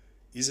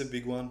is a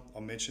big one. I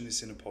mentioned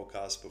this in a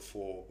podcast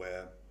before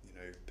where,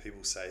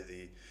 people say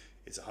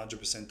it's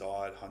 100%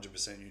 diet,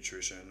 100%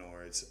 nutrition,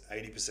 or it's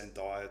 80%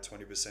 diet,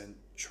 20%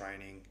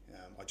 training.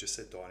 I just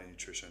said diet and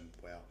nutrition.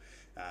 Wow.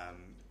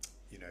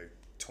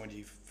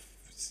 20,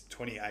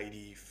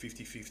 80,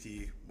 50,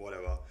 50,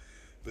 whatever.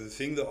 But the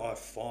thing that I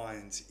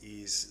find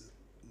is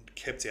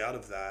kept out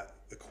of that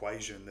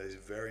equation that is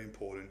very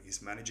important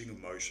is managing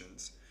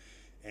emotions.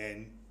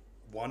 And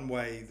one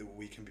way that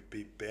we can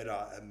be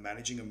better at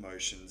managing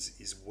emotions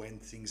is when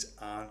things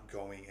aren't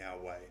going our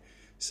way.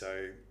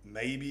 So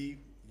maybe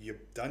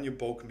you've done your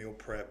bulk meal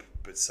prep,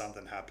 but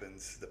something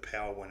happened, the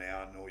power went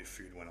out and all your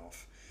food went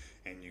off.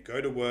 And you go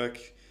to work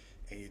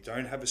and you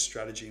don't have a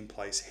strategy in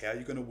place, how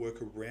you're going to work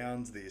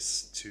around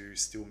this to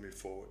still move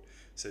forward.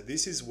 So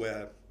this is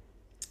where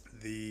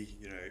the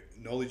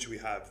knowledge we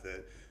have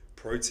that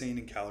protein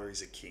and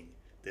calories are king.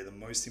 They're the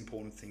most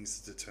important things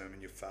to determine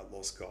your fat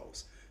loss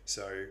goals.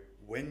 So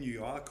when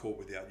you are caught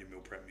without your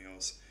meal prep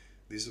meals,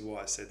 this is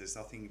why I said there's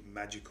nothing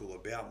magical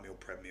about meal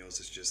prep meals.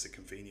 It's just a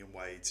convenient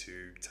way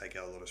to take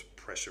out a lot of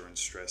pressure and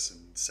stress and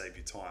save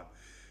you time.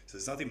 So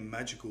there's nothing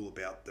magical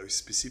about those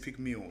specific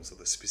meals or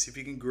the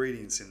specific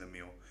ingredients in the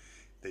meal.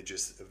 They're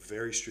just a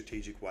very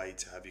strategic way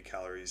to have your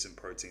calories and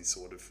protein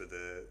sorted for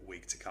the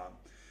week to come.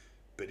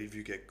 But if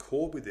you get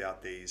caught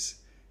without these,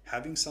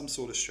 having some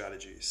sort of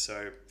strategy.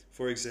 So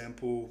for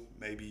example,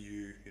 maybe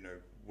you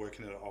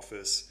working at an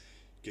office,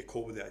 get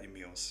caught without your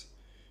meals.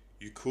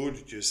 You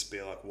could just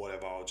be like,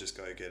 whatever, I'll just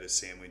go get a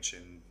sandwich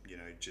and,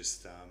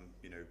 just,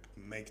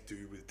 make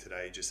do with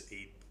today, just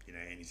eat,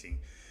 anything.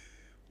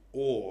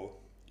 Or,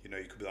 you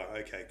could be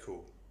like, okay,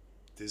 cool.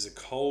 There's a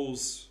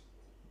Coles,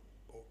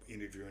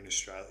 if you're in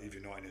Australia, if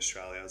you're not in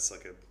Australia, it's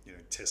like a,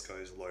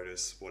 Tesco's,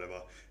 Lotus,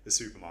 whatever, the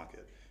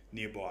supermarket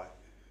nearby.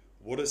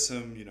 What are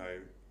some,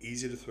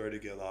 easy to throw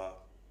together,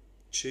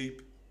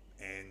 cheap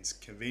and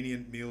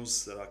convenient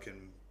meals that I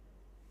can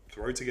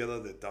throw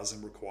together that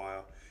doesn't require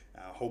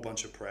a whole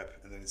bunch of prep,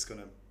 and then it's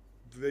going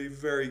to be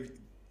very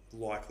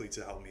likely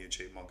to help me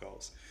achieve my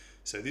goals.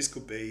 So this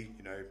could be,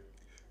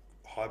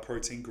 high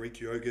protein Greek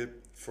yogurt,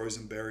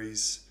 frozen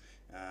berries,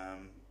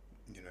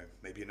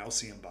 maybe an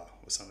LCM bar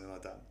or something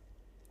like that.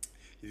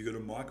 If you've got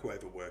a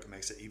microwave at work, it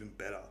makes it even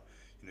better.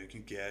 You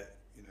can get,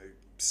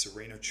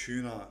 Serena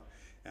tuna,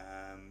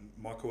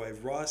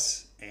 microwave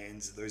rice, and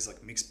those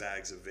like mixed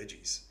bags of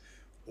veggies.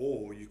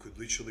 Or you could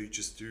literally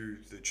just do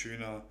the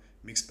tuna,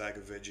 mixed bag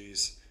of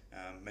veggies,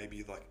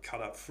 maybe like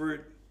cut up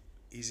fruit,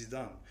 easy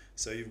done.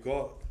 So you've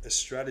got a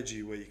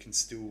strategy where you can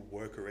still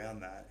work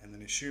around that. And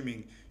then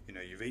assuming,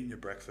 you've eaten your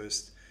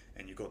breakfast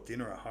and you've got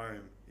dinner at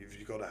home, if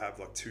you've got to have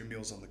like 2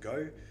 meals on the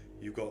go,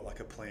 you've got like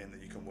a plan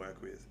that you can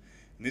work with.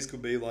 And this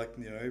could be like,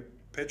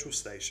 petrol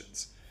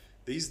stations.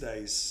 These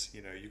days,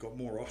 you've got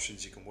more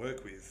options you can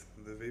work with.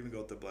 They've even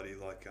got the bloody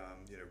like,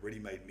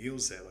 ready-made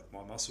meals there, like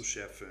My Muscle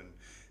Chef. And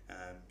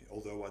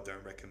although I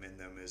don't recommend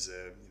them as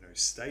a,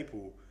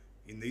 staple,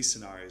 in these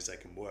scenarios, they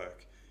can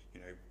work.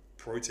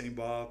 Protein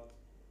bar,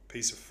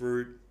 piece of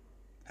fruit,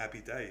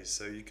 happy days.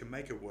 So you can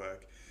make it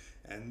work.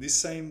 And this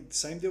same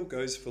deal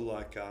goes for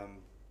like,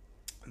 and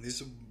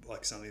this is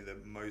like something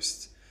that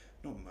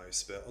not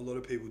most, but a lot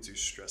of people do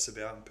stress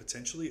about and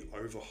potentially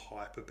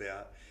overhype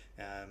about,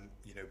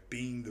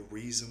 being the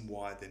reason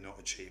why they're not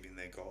achieving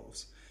their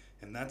goals.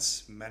 And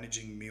that's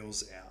managing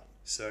meals out.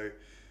 So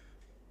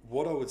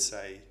what I would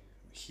say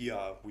here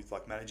with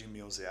like managing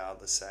meals out,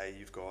 let's say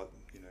you've got,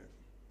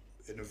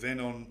 an event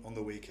on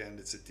the weekend,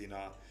 it's a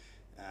dinner,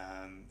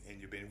 and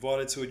you've been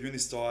invited to it, you're in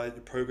this diet,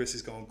 your progress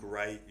is going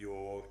great,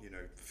 you're,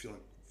 feeling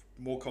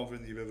more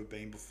confident than you've ever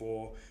been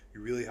before,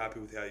 you're really happy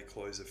with how your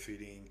clothes are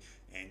fitting,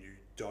 and you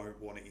don't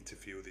want to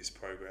interfere with this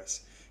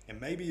progress. And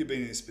maybe you've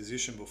been in this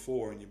position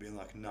before and you've been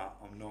like, nah,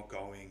 I'm not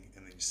going,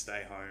 and then you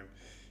stay home.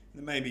 And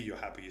then maybe you're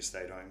happy you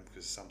stayed home,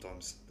 because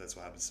sometimes that's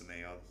what happens to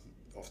me.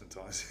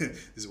 Oftentimes,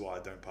 this is why I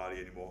don't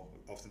party anymore.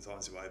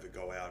 Oftentimes, if I ever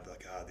go out, I'd be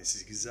like, this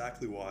is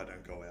exactly why I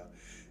don't go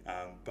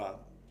out. But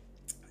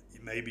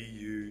maybe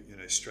you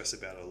stress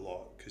about it a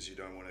lot because you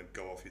don't want to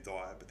go off your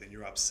diet, but then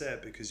you're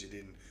upset because you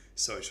didn't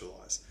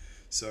socialize.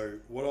 So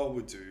what I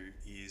would do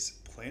is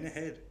plan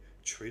ahead,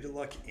 treat it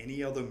like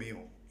any other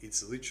meal.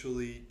 It's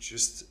literally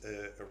just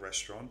a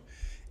restaurant.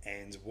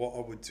 And what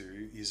I would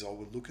do is I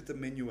would look at the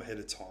menu ahead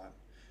of time,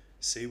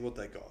 see what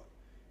they got,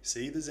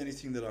 see if there's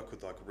anything that I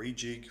could like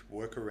rejig,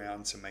 work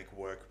around to make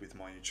work with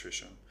my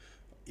nutrition.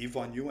 If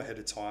I knew ahead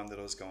of time that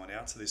I was going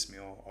out to this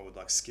meal, I would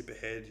like skip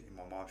ahead in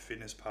my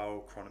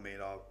MyFitnessPal,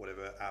 Chronometer,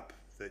 whatever app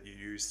that you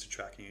use to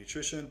track your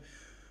nutrition,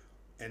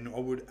 and I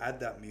would add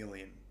that meal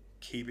in,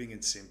 keeping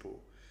it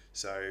simple.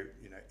 So,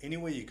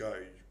 anywhere you go,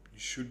 you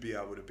should be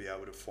able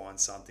to find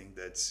something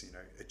that's,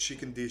 a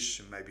chicken dish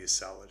and maybe a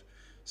salad.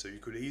 So you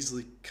could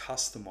easily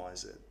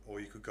customize it, or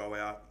you could go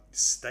out,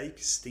 steak,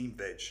 steamed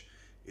veg.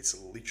 It's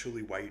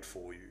literally weighed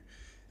for you.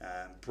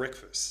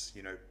 Breakfast,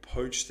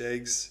 poached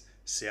eggs,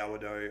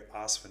 sourdough,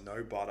 ask for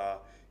no butter,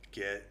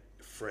 get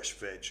fresh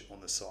veg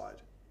on the side.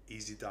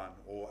 Easy done.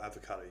 Or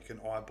avocado, you can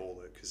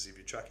eyeball it, because if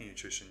you're tracking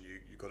nutrition,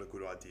 you've got a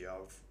good idea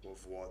of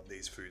what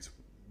these foods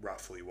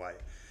roughly weigh.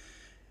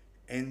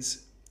 And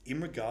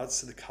in regards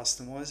to the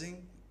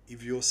customizing,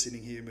 if you're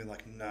sitting here and being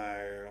like,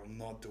 no, I'm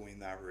not doing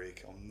that,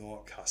 Rick, I'm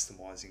not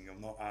customizing,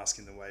 I'm not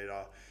asking the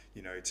waiter,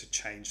 to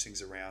change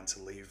things around, to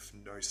leave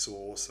no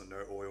sauce or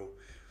no oil,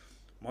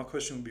 my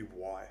question would be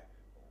why?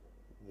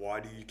 Why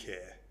do you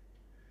care?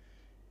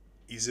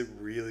 Is it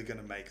really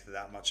going to make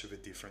that much of a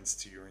difference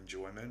to your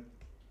enjoyment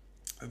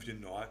of your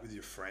night with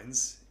your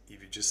friends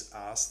if you just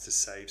ask to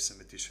save some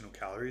additional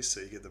calories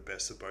so you get the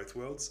best of both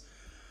worlds?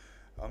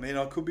 I mean,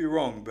 I could be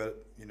wrong,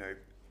 but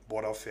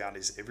what I've found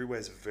is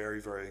everywhere's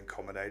very, very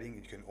accommodating.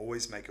 You can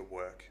always make it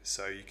work.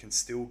 So you can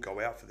still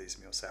go out for these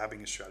meals. So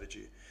having a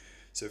strategy.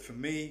 So for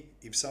me,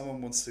 if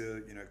someone wants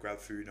to, grab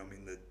food, I'm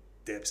in the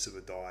depths of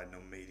a diet and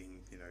I'm eating,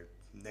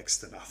 next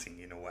to nothing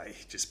in a way,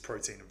 just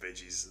protein and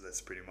veggies.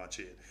 That's pretty much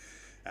it.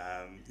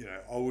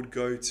 I would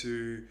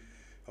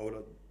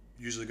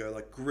usually go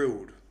like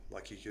grilled.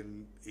 Like you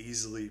can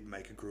easily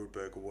make a grilled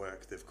burger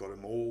work. They've got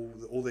them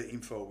all their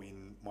info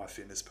in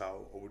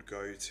MyFitnessPal. I would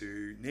go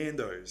to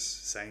Nando's,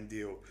 same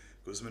deal.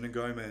 Guzman and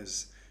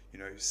Gomez,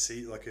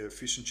 see like a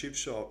fish and chip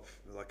shop,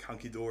 like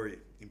Hunky Dory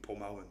in Port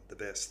Melbourne, the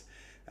best.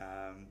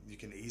 You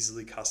can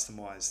easily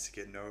customize to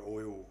get no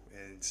oil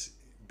and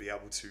be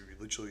able to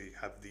literally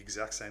have the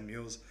exact same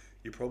meals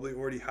you're probably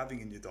already having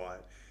in your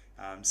diet.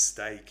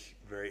 Steak,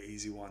 very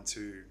easy one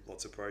too,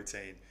 lots of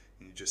protein,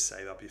 and you just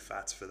save up your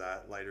fats for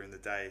that later in the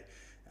day.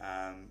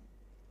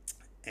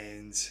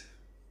 And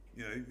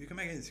you can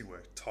make anything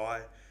work.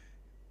 Thai,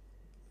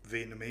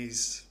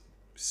 Vietnamese,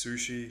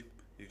 sushi,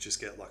 you just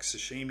get like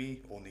sashimi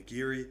or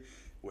nigiri,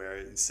 where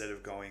instead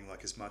of going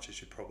like as much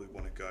as you probably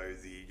want to go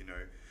the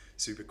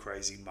super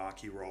crazy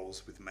maki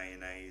rolls with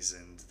mayonnaise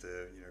and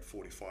the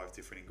 45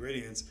 different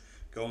ingredients,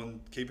 go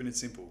on keeping it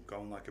simple. Go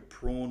on like a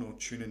prawn or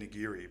tuna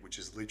nigiri, which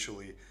is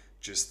literally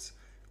just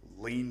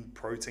lean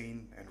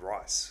protein and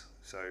rice.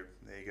 So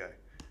there you go.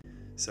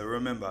 So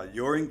remember,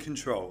 you're in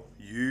control.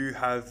 You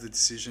have the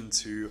decision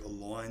to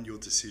align your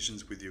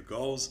decisions with your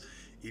goals.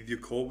 If you're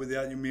caught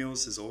without your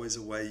meals, there's always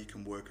a way you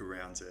can work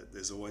around it.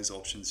 There's always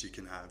options you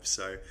can have.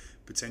 So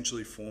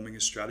potentially forming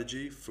a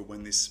strategy for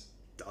when this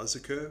does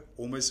occur,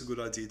 almost a good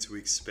idea to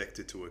expect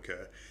it to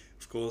occur.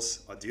 Of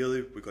course,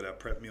 ideally, we've got our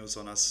prep meals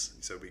on us,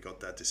 so we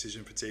got that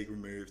decision fatigue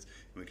removed,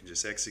 and we can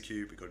just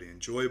execute. We've got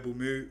enjoyable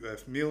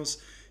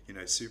meals,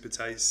 super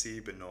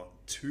tasty, but not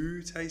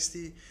too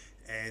tasty,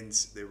 and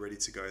they're ready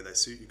to go. They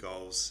suit your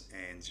goals,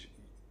 and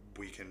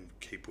we can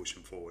keep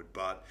pushing forward.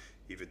 But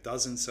if it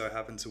doesn't so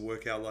happen to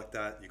work out like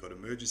that, you've got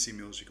emergency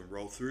meals you can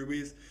roll through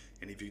with,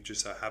 and if you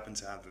just so happen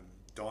to have a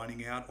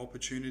dining out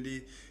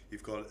opportunity,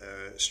 you've got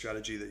a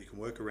strategy that you can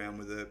work around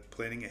with it,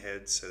 planning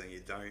ahead so that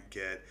you don't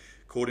get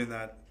caught in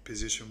that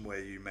position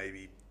where you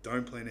maybe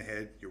don't plan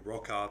ahead, you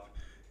rock up,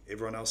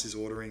 everyone else is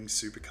ordering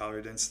super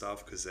calorie dense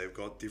stuff because they've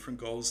got different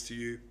goals to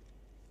you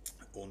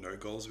or no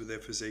goals with their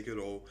physique at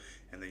all,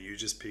 and then you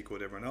just pick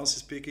what everyone else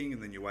is picking,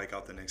 and then you wake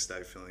up the next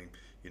day feeling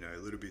a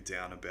little bit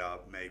down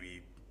about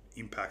maybe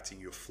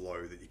impacting your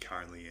flow that you're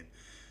currently in.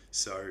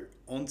 So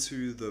on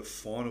to the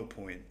final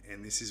point,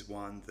 and this is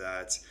one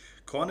that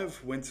kind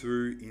of went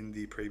through in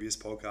the previous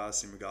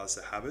podcast in regards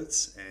to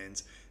habits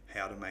and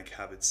how to make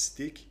habits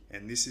stick.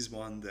 And this is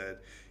one that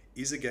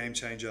is a game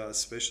changer,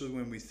 especially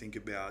when we think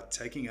about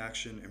taking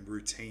action and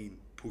routine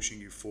pushing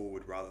you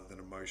forward rather than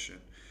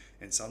emotion.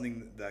 And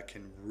something that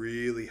can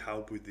really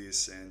help with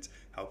this and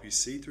help you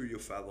see through your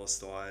fat loss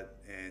diet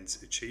and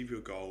achieve your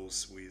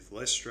goals with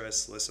less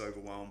stress, less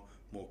overwhelm,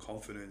 more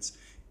confidence,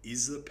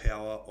 is the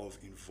power of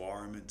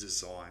environment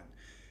design.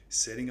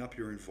 setting up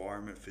your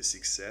environment for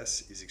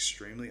success is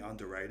extremely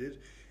underrated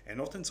and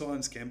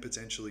oftentimes can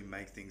potentially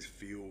make things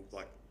feel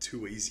like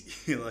too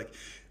easy. Like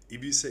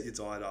if you set your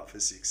diet up for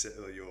success,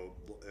 or your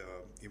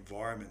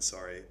environment,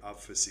 sorry, up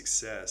for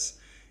success,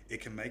 it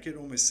can make it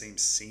almost seem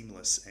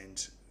seamless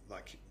and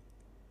like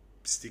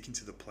sticking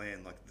to the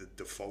plan, like the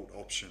default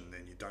option.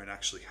 And you don't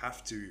actually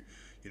have to,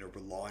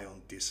 rely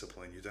on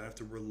discipline. You don't have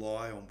to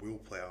rely on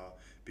willpower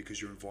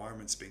because your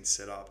environment's been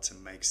set up to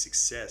make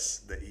success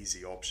the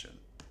easy option.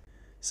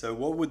 So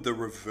what would the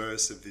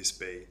reverse of this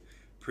be?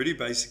 Pretty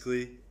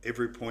basically,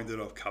 every point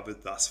that I've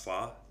covered thus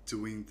far,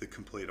 doing the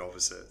complete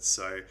opposite.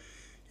 So,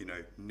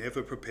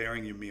 never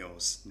preparing your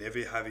meals,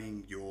 never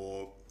having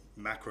your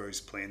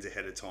macros planned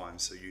ahead of time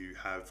so you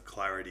have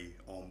clarity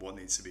on what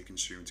needs to be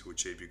consumed to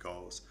achieve your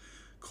goals.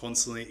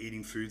 Constantly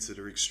eating foods that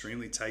are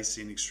extremely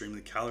tasty and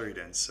extremely calorie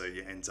dense, so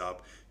you end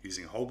up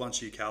using a whole bunch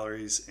of your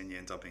calories and you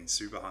end up being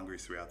super hungry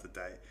throughout the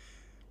day.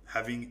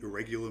 Having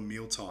irregular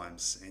meal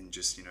times and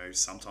just,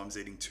 sometimes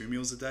eating 2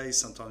 meals a day,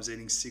 sometimes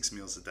eating 6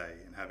 meals a day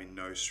and having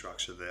no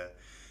structure there.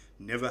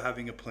 Never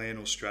having a plan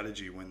or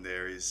strategy when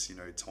there is,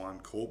 time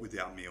caught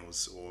without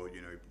meals, or,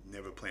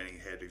 never planning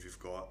ahead if you've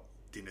got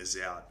dinners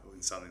out or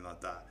something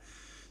like that.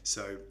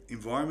 So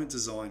environment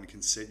design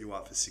can set you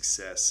up for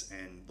success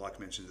and, like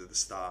mentioned at the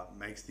start,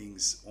 make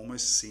things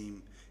almost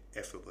seem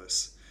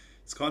effortless.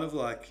 It's kind of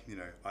like,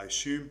 I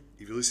assume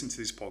if you listen to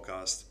this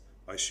podcast,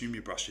 I assume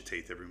you brush your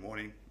teeth every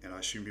morning, and I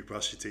assume you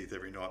brush your teeth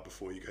every night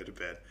before you go to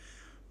bed.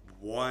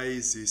 Why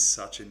is this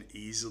such an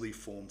easily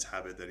formed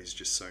habit that is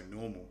just so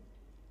normal?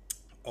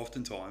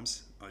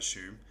 Oftentimes, I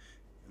assume,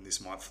 and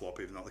this might flop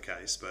if not the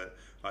case, but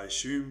I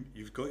assume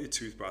you've got your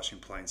toothbrush in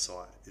plain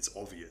sight. It's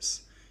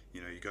obvious.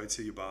 You go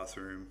to your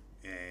bathroom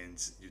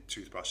and your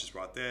toothbrush is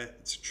right there.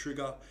 It's a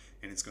trigger,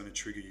 and it's going to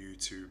trigger you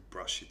to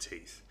brush your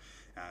teeth.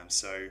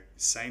 So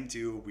same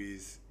deal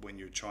with when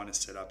you're trying to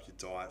set up your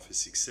diet for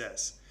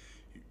success.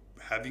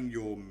 Having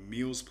your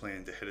meals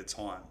planned ahead of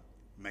time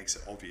makes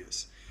it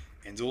obvious.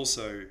 And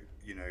also,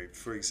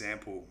 for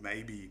example,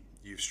 maybe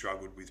you've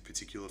struggled with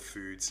particular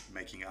foods,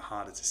 making it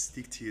harder to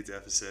stick to your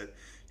deficit.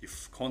 You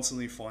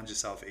constantly find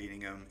yourself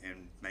eating them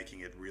and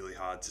making it really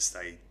hard to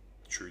stay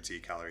true to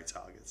your calorie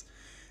targets.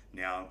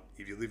 Now,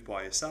 if you live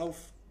by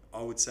yourself,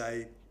 I would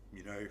say,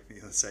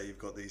 let's say you've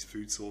got these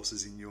food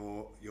sources in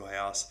your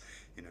house,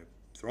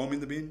 throw them in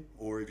the bin.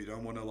 Or if you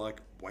don't want to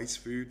waste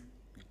food,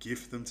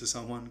 gift them to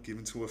someone, give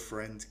them to a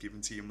friend, give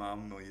them to your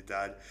mum or your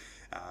dad.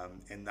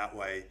 And that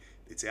way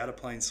it's out of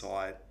plain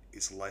sight.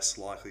 It's less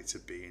likely to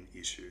be an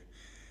issue.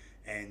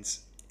 And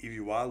if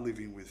you are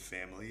living with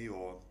family,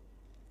 or,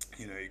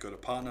 you've got a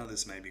partner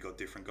that's maybe got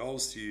different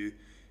goals to you,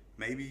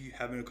 maybe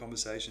having a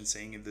conversation,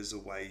 seeing if there's a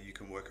way you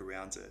can work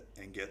around it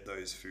and get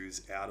those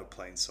foods out of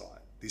plain sight.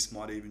 This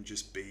might even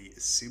just be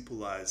as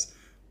simple as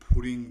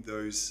putting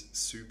those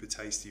super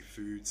tasty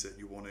foods that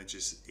you want to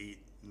just eat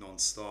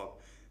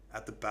non-stop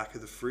at the back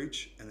of the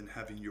fridge, and then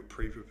having your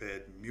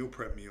pre-prepared meal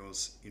prep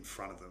meals in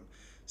front of them.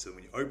 So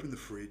when you open the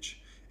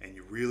fridge and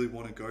you really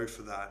want to go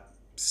for that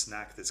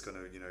snack that's going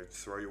to,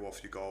 throw you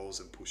off your goals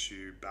and push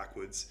you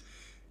backwards,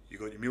 you've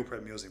got your meal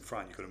prep meals in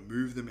front. You've got to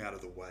move them out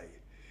of the way.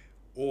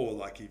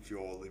 Or if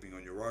you're living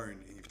on your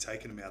own and you've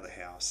taken them out of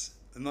the house,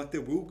 and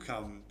there will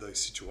come those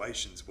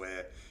situations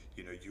where,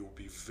 you'll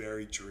be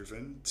very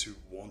driven to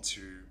want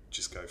to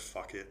just go,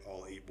 fuck it,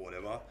 I'll eat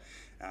whatever.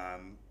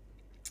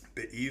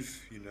 But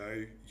if,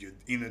 you're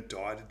in a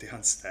dieted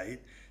down state,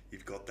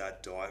 you've got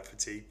that diet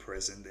fatigue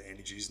present, the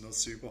energy's not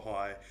super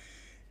high,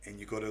 and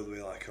you've got to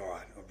be like, all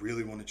right, I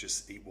really want to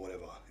just eat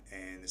whatever.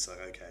 And it's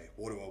like, okay,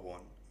 what do I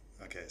want?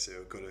 Okay, so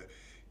I've got to,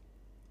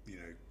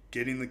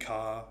 get in the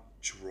car,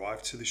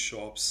 drive to the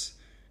shops,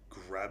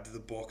 grab the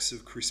box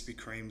of Krispy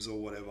Kremes or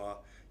whatever,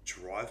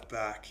 drive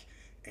back,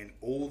 and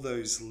all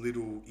those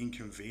little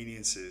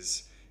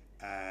inconveniences,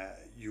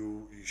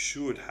 you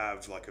should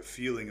have a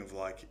feeling of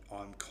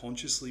I'm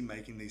consciously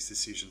making these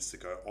decisions to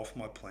go off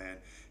my plan,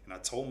 and I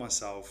told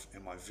myself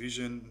and my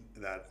vision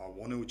that I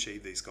want to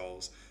achieve these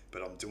goals,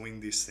 but I'm doing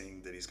this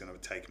thing that is going to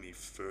take me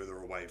further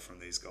away from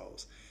these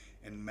goals.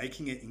 And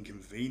making it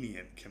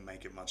inconvenient can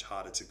make it much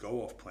harder to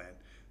go off plan.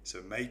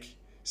 So make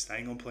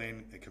staying on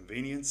plan a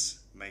convenience,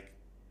 make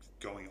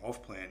going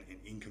off plan an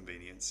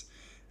inconvenience.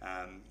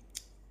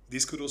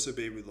 This could also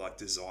be with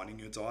designing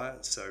your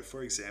diet. So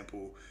for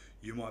example,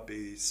 you might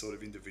be the sort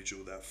of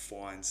individual that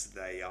finds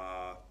they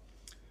are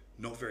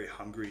not very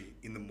hungry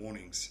in the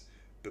mornings,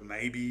 but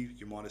maybe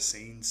you might have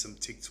seen some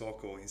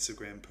TikTok or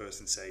Instagram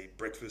person say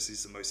breakfast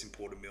is the most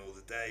important meal of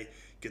the day,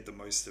 get the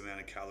most amount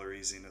of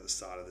calories in at the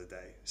start of the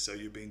day. So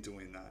you've been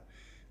doing that.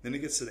 Then it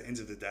gets to the end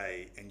of the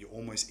day and you're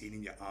almost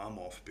eating your arm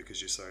off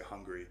because you're so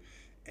hungry,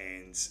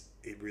 and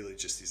it really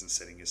just isn't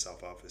setting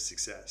yourself up for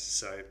success.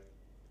 So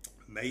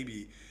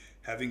maybe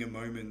having a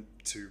moment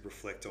to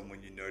reflect on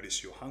when you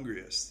notice you're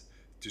hungriest,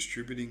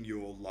 distributing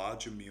your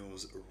larger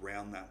meals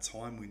around that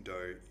time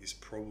window is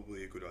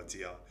probably a good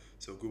idea.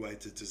 So a good way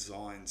to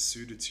design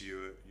suited to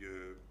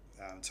your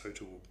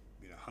total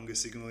hunger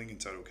signaling and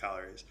total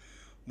calories.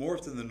 more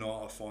often than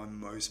not, I find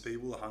most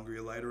people are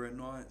hungrier later at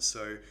night.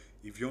 So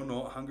if you're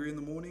not hungry in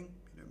the morning,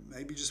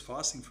 maybe just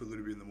fasting for a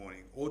little bit in the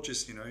morning, or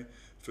just,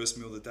 first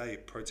meal of the day,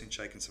 protein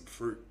shake and some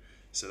fruit.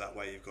 So that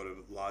way you've got a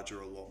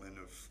larger allotment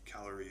of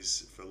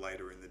calories for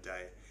later in the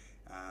day.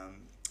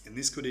 And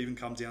this could even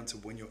come down to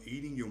when you're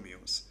eating your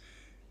meals.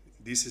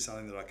 This is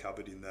something that I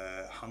covered in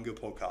the hunger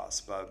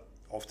podcast, but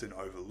often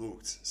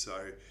overlooked.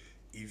 So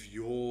if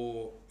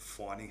you're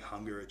finding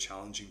hunger a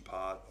challenging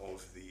part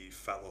of the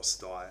fat loss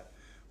diet,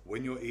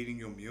 when you're eating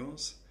your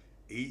meals,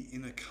 eat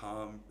in a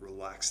calm,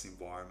 relaxed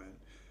environment.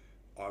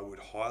 I would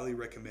highly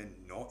recommend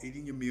not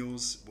eating your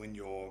meals when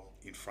you're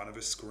in front of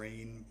a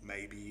screen.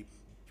 Maybe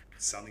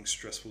something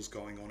stressful is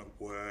going on at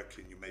work,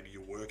 and maybe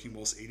you're working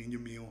whilst eating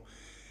your meal.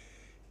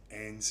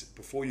 And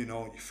before you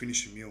know it, you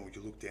finish your meal,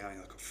 you look down,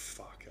 you're like, oh,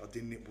 fuck,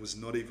 it was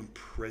not even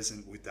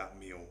present with that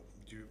meal.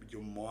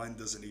 Your mind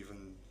doesn't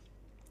even,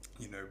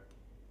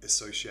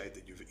 associate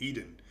that you've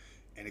eaten.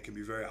 And it can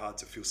be very hard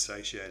to feel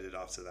satiated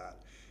after that.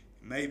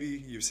 Maybe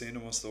you've seen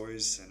in my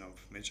stories, and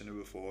I've mentioned it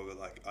before, but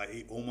like I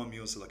eat all my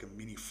meals with like a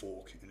mini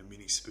fork and a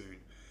mini spoon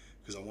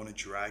because I want to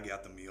drag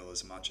out the meal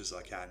as much as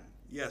I can.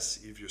 Yes,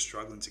 if you're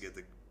struggling to get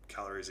the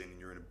calories in and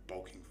you're in a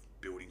bulking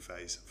building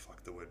phase,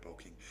 fuck the word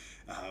bulking,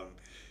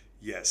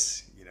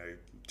 yes,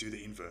 do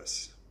the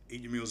inverse.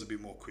 Eat your meals a bit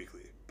more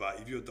quickly.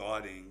 But if you're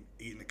dieting,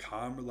 eat in a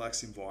calm,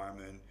 relaxed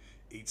environment,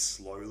 eat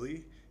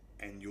slowly,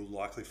 and you'll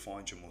likely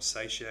find you're more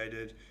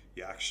satiated.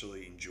 You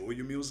actually enjoy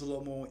your meals a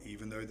lot more,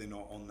 even though they're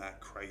not on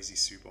that crazy,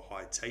 super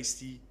high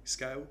tasty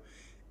scale.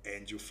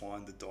 And you'll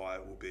find the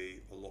diet will be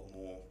a lot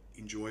more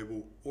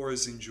enjoyable, or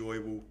as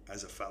enjoyable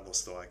as a fat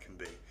loss diet can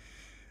be.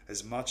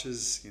 As much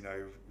as,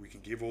 we can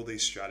give all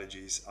these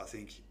strategies, I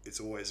think it's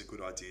always a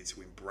good idea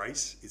to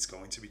embrace it's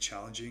going to be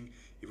challenging.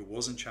 If it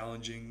wasn't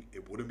challenging,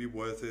 it wouldn't be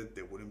worth it.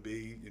 There wouldn't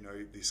be,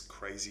 this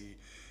crazy,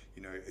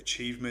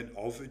 achievement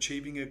of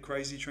achieving a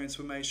crazy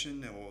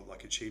transformation or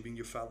like achieving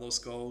your fat loss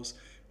goals.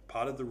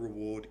 Part of the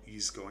reward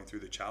is going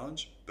through the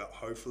challenge, but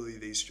hopefully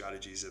these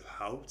strategies have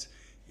helped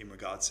in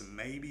regards to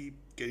maybe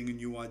getting a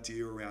new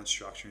idea around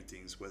structuring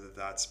things, whether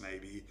that's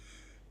maybe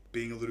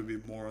being a little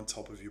bit more on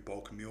top of your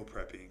bulk meal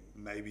prepping.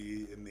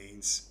 Maybe it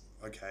means,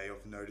 okay,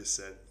 I've noticed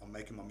that I'm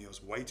making my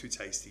meals way too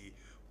tasty,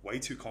 way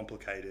too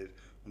complicated.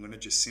 I'm going to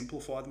just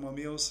simplify my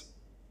meals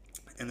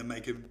and then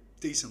make them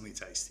decently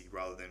tasty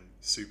rather than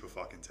super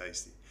fucking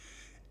tasty.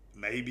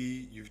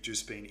 Maybe you've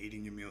just been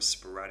eating your meals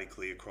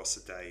sporadically across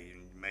the day,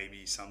 and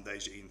maybe some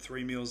days you're eating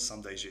 3 meals,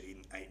 some days you're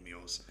eating 8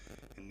 meals.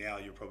 And now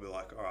you're probably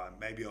like, all right,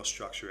 maybe I'll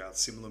structure out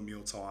similar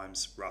meal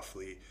times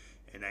roughly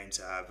and aim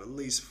to have at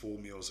least 4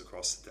 meals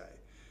across the day.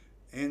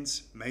 And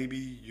maybe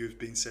you've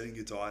been setting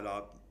your diet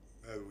up,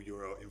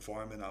 your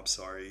environment up,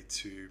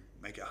 to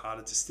make it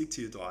harder to stick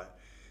to your diet.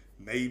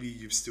 Maybe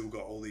you've still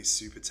got all these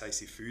super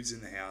tasty foods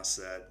in the house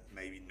that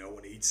maybe no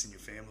one eats in your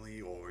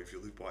family, or if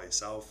you live by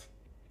yourself,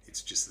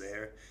 it's just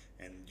there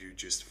and you're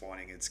just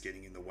finding it's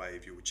getting in the way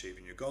of you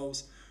achieving your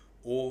goals.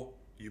 Or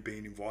you're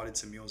being invited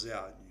to meals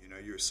out.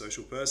 You're a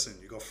social person,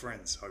 you've got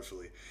friends,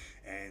 hopefully,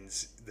 and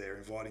they're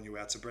inviting you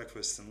out to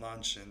breakfast and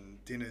lunch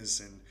and dinners,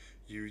 and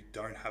you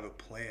don't have a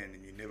plan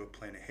and you never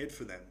plan ahead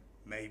for them.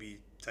 Maybe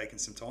taking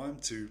some time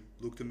to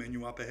look the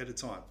menu up ahead of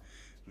time.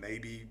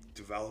 Maybe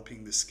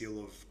developing the skill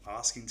of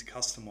asking to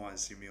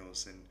customize your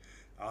meals and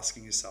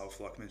asking yourself,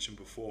 like I mentioned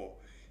before,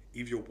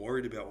 if you're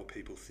worried about what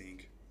people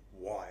think,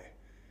 why?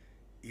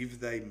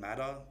 If they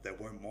matter, they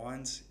won't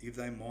mind. If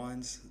they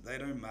mind, they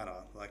don't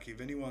matter. Like,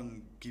 if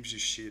anyone gives you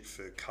shit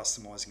for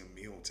customizing a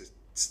meal to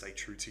stay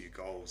true to your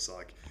goals,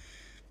 like,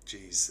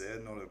 geez,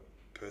 they're not a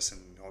person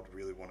I'd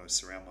really want to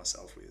surround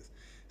myself with.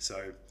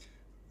 So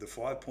the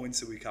 5 points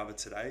that we covered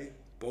today: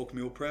 bulk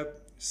meal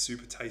prep,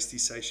 super tasty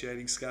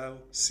satiating scale,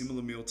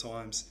 similar meal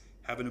times,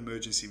 have an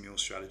emergency meal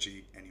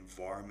strategy, and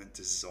environment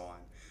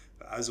design.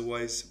 But as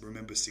always,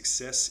 remember,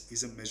 success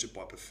isn't measured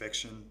by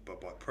perfection, but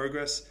by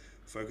progress.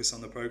 Focus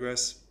on the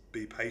progress,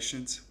 be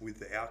patient with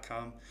the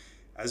outcome.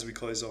 As we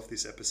close off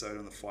this episode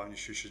on the 5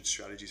 nutrition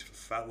strategies for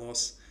fat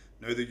loss,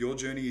 know that your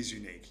journey is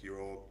unique.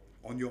 You're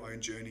on your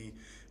own journey.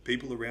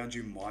 People around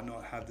you might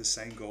not have the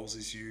same goals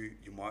as you.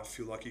 You might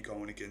feel like you're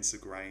going against the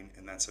grain,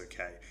 and that's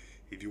okay.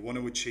 If you want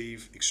to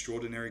achieve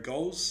extraordinary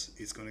goals,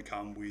 it's going to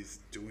come with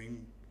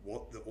doing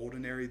what the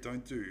ordinary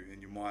don't do,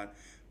 and you might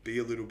be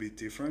a little bit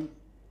different,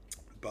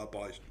 but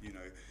by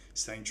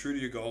staying true to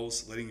your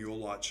goals, letting your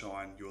light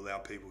shine, you allow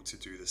people to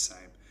do the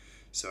same.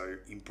 So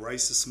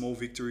embrace the small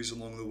victories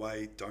along the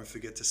way. Don't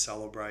forget to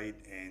celebrate,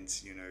 and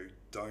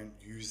don't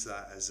use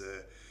that as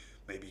a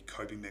maybe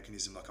coping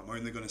mechanism. Like, I'm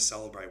only going to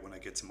celebrate when I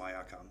get to my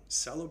outcome.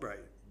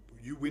 Celebrate.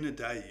 You win a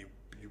day.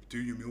 You do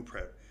your meal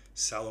prep.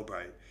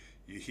 Celebrate.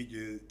 You hit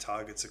your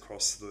targets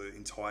across the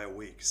entire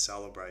week.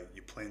 Celebrate.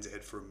 You plan to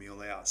head for a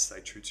meal out. Stay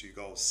true to your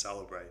goals.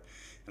 Celebrate.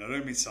 And I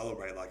don't mean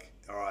celebrate like,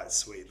 all right,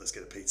 sweet, let's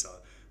get a pizza.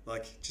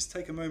 Like, just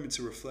take a moment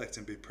to reflect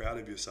and be proud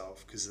of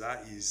yourself, because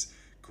that is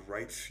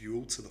great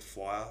fuel to the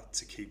fire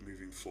to keep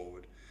moving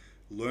forward.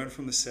 Learn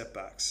from the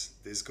setbacks.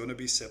 There's going to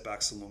be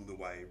setbacks along the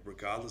way,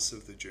 regardless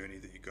of the journey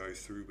that you go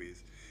through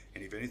with.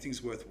 And if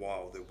anything's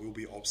worthwhile, there will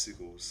be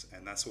obstacles,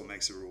 and that's what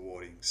makes it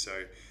rewarding.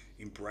 So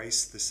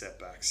embrace the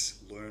setbacks,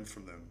 learn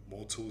from them,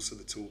 more tools to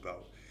the tool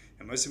belt.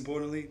 And most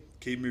importantly,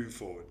 keep moving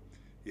forward.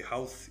 Your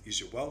health is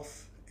your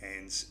wealth,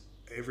 and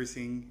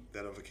everything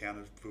that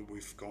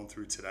we've gone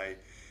through today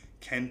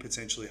can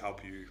potentially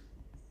help you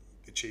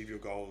achieve your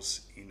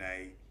goals in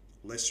a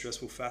less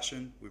stressful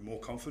fashion with more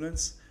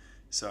confidence.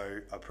 So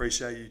I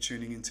appreciate you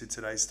tuning into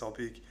today's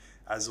topic.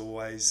 As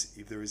always,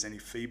 if there is any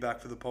feedback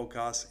for the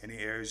podcast, any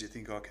areas you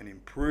think I can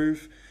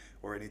improve,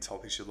 or any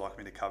topics you'd like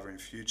me to cover in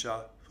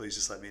future, please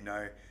just let me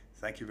know.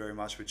 Thank you very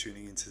much for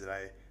tuning in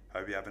today.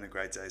 Hope you're having a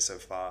great day so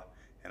far,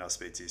 and I'll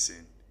speak to you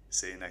soon.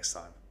 See you next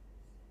time.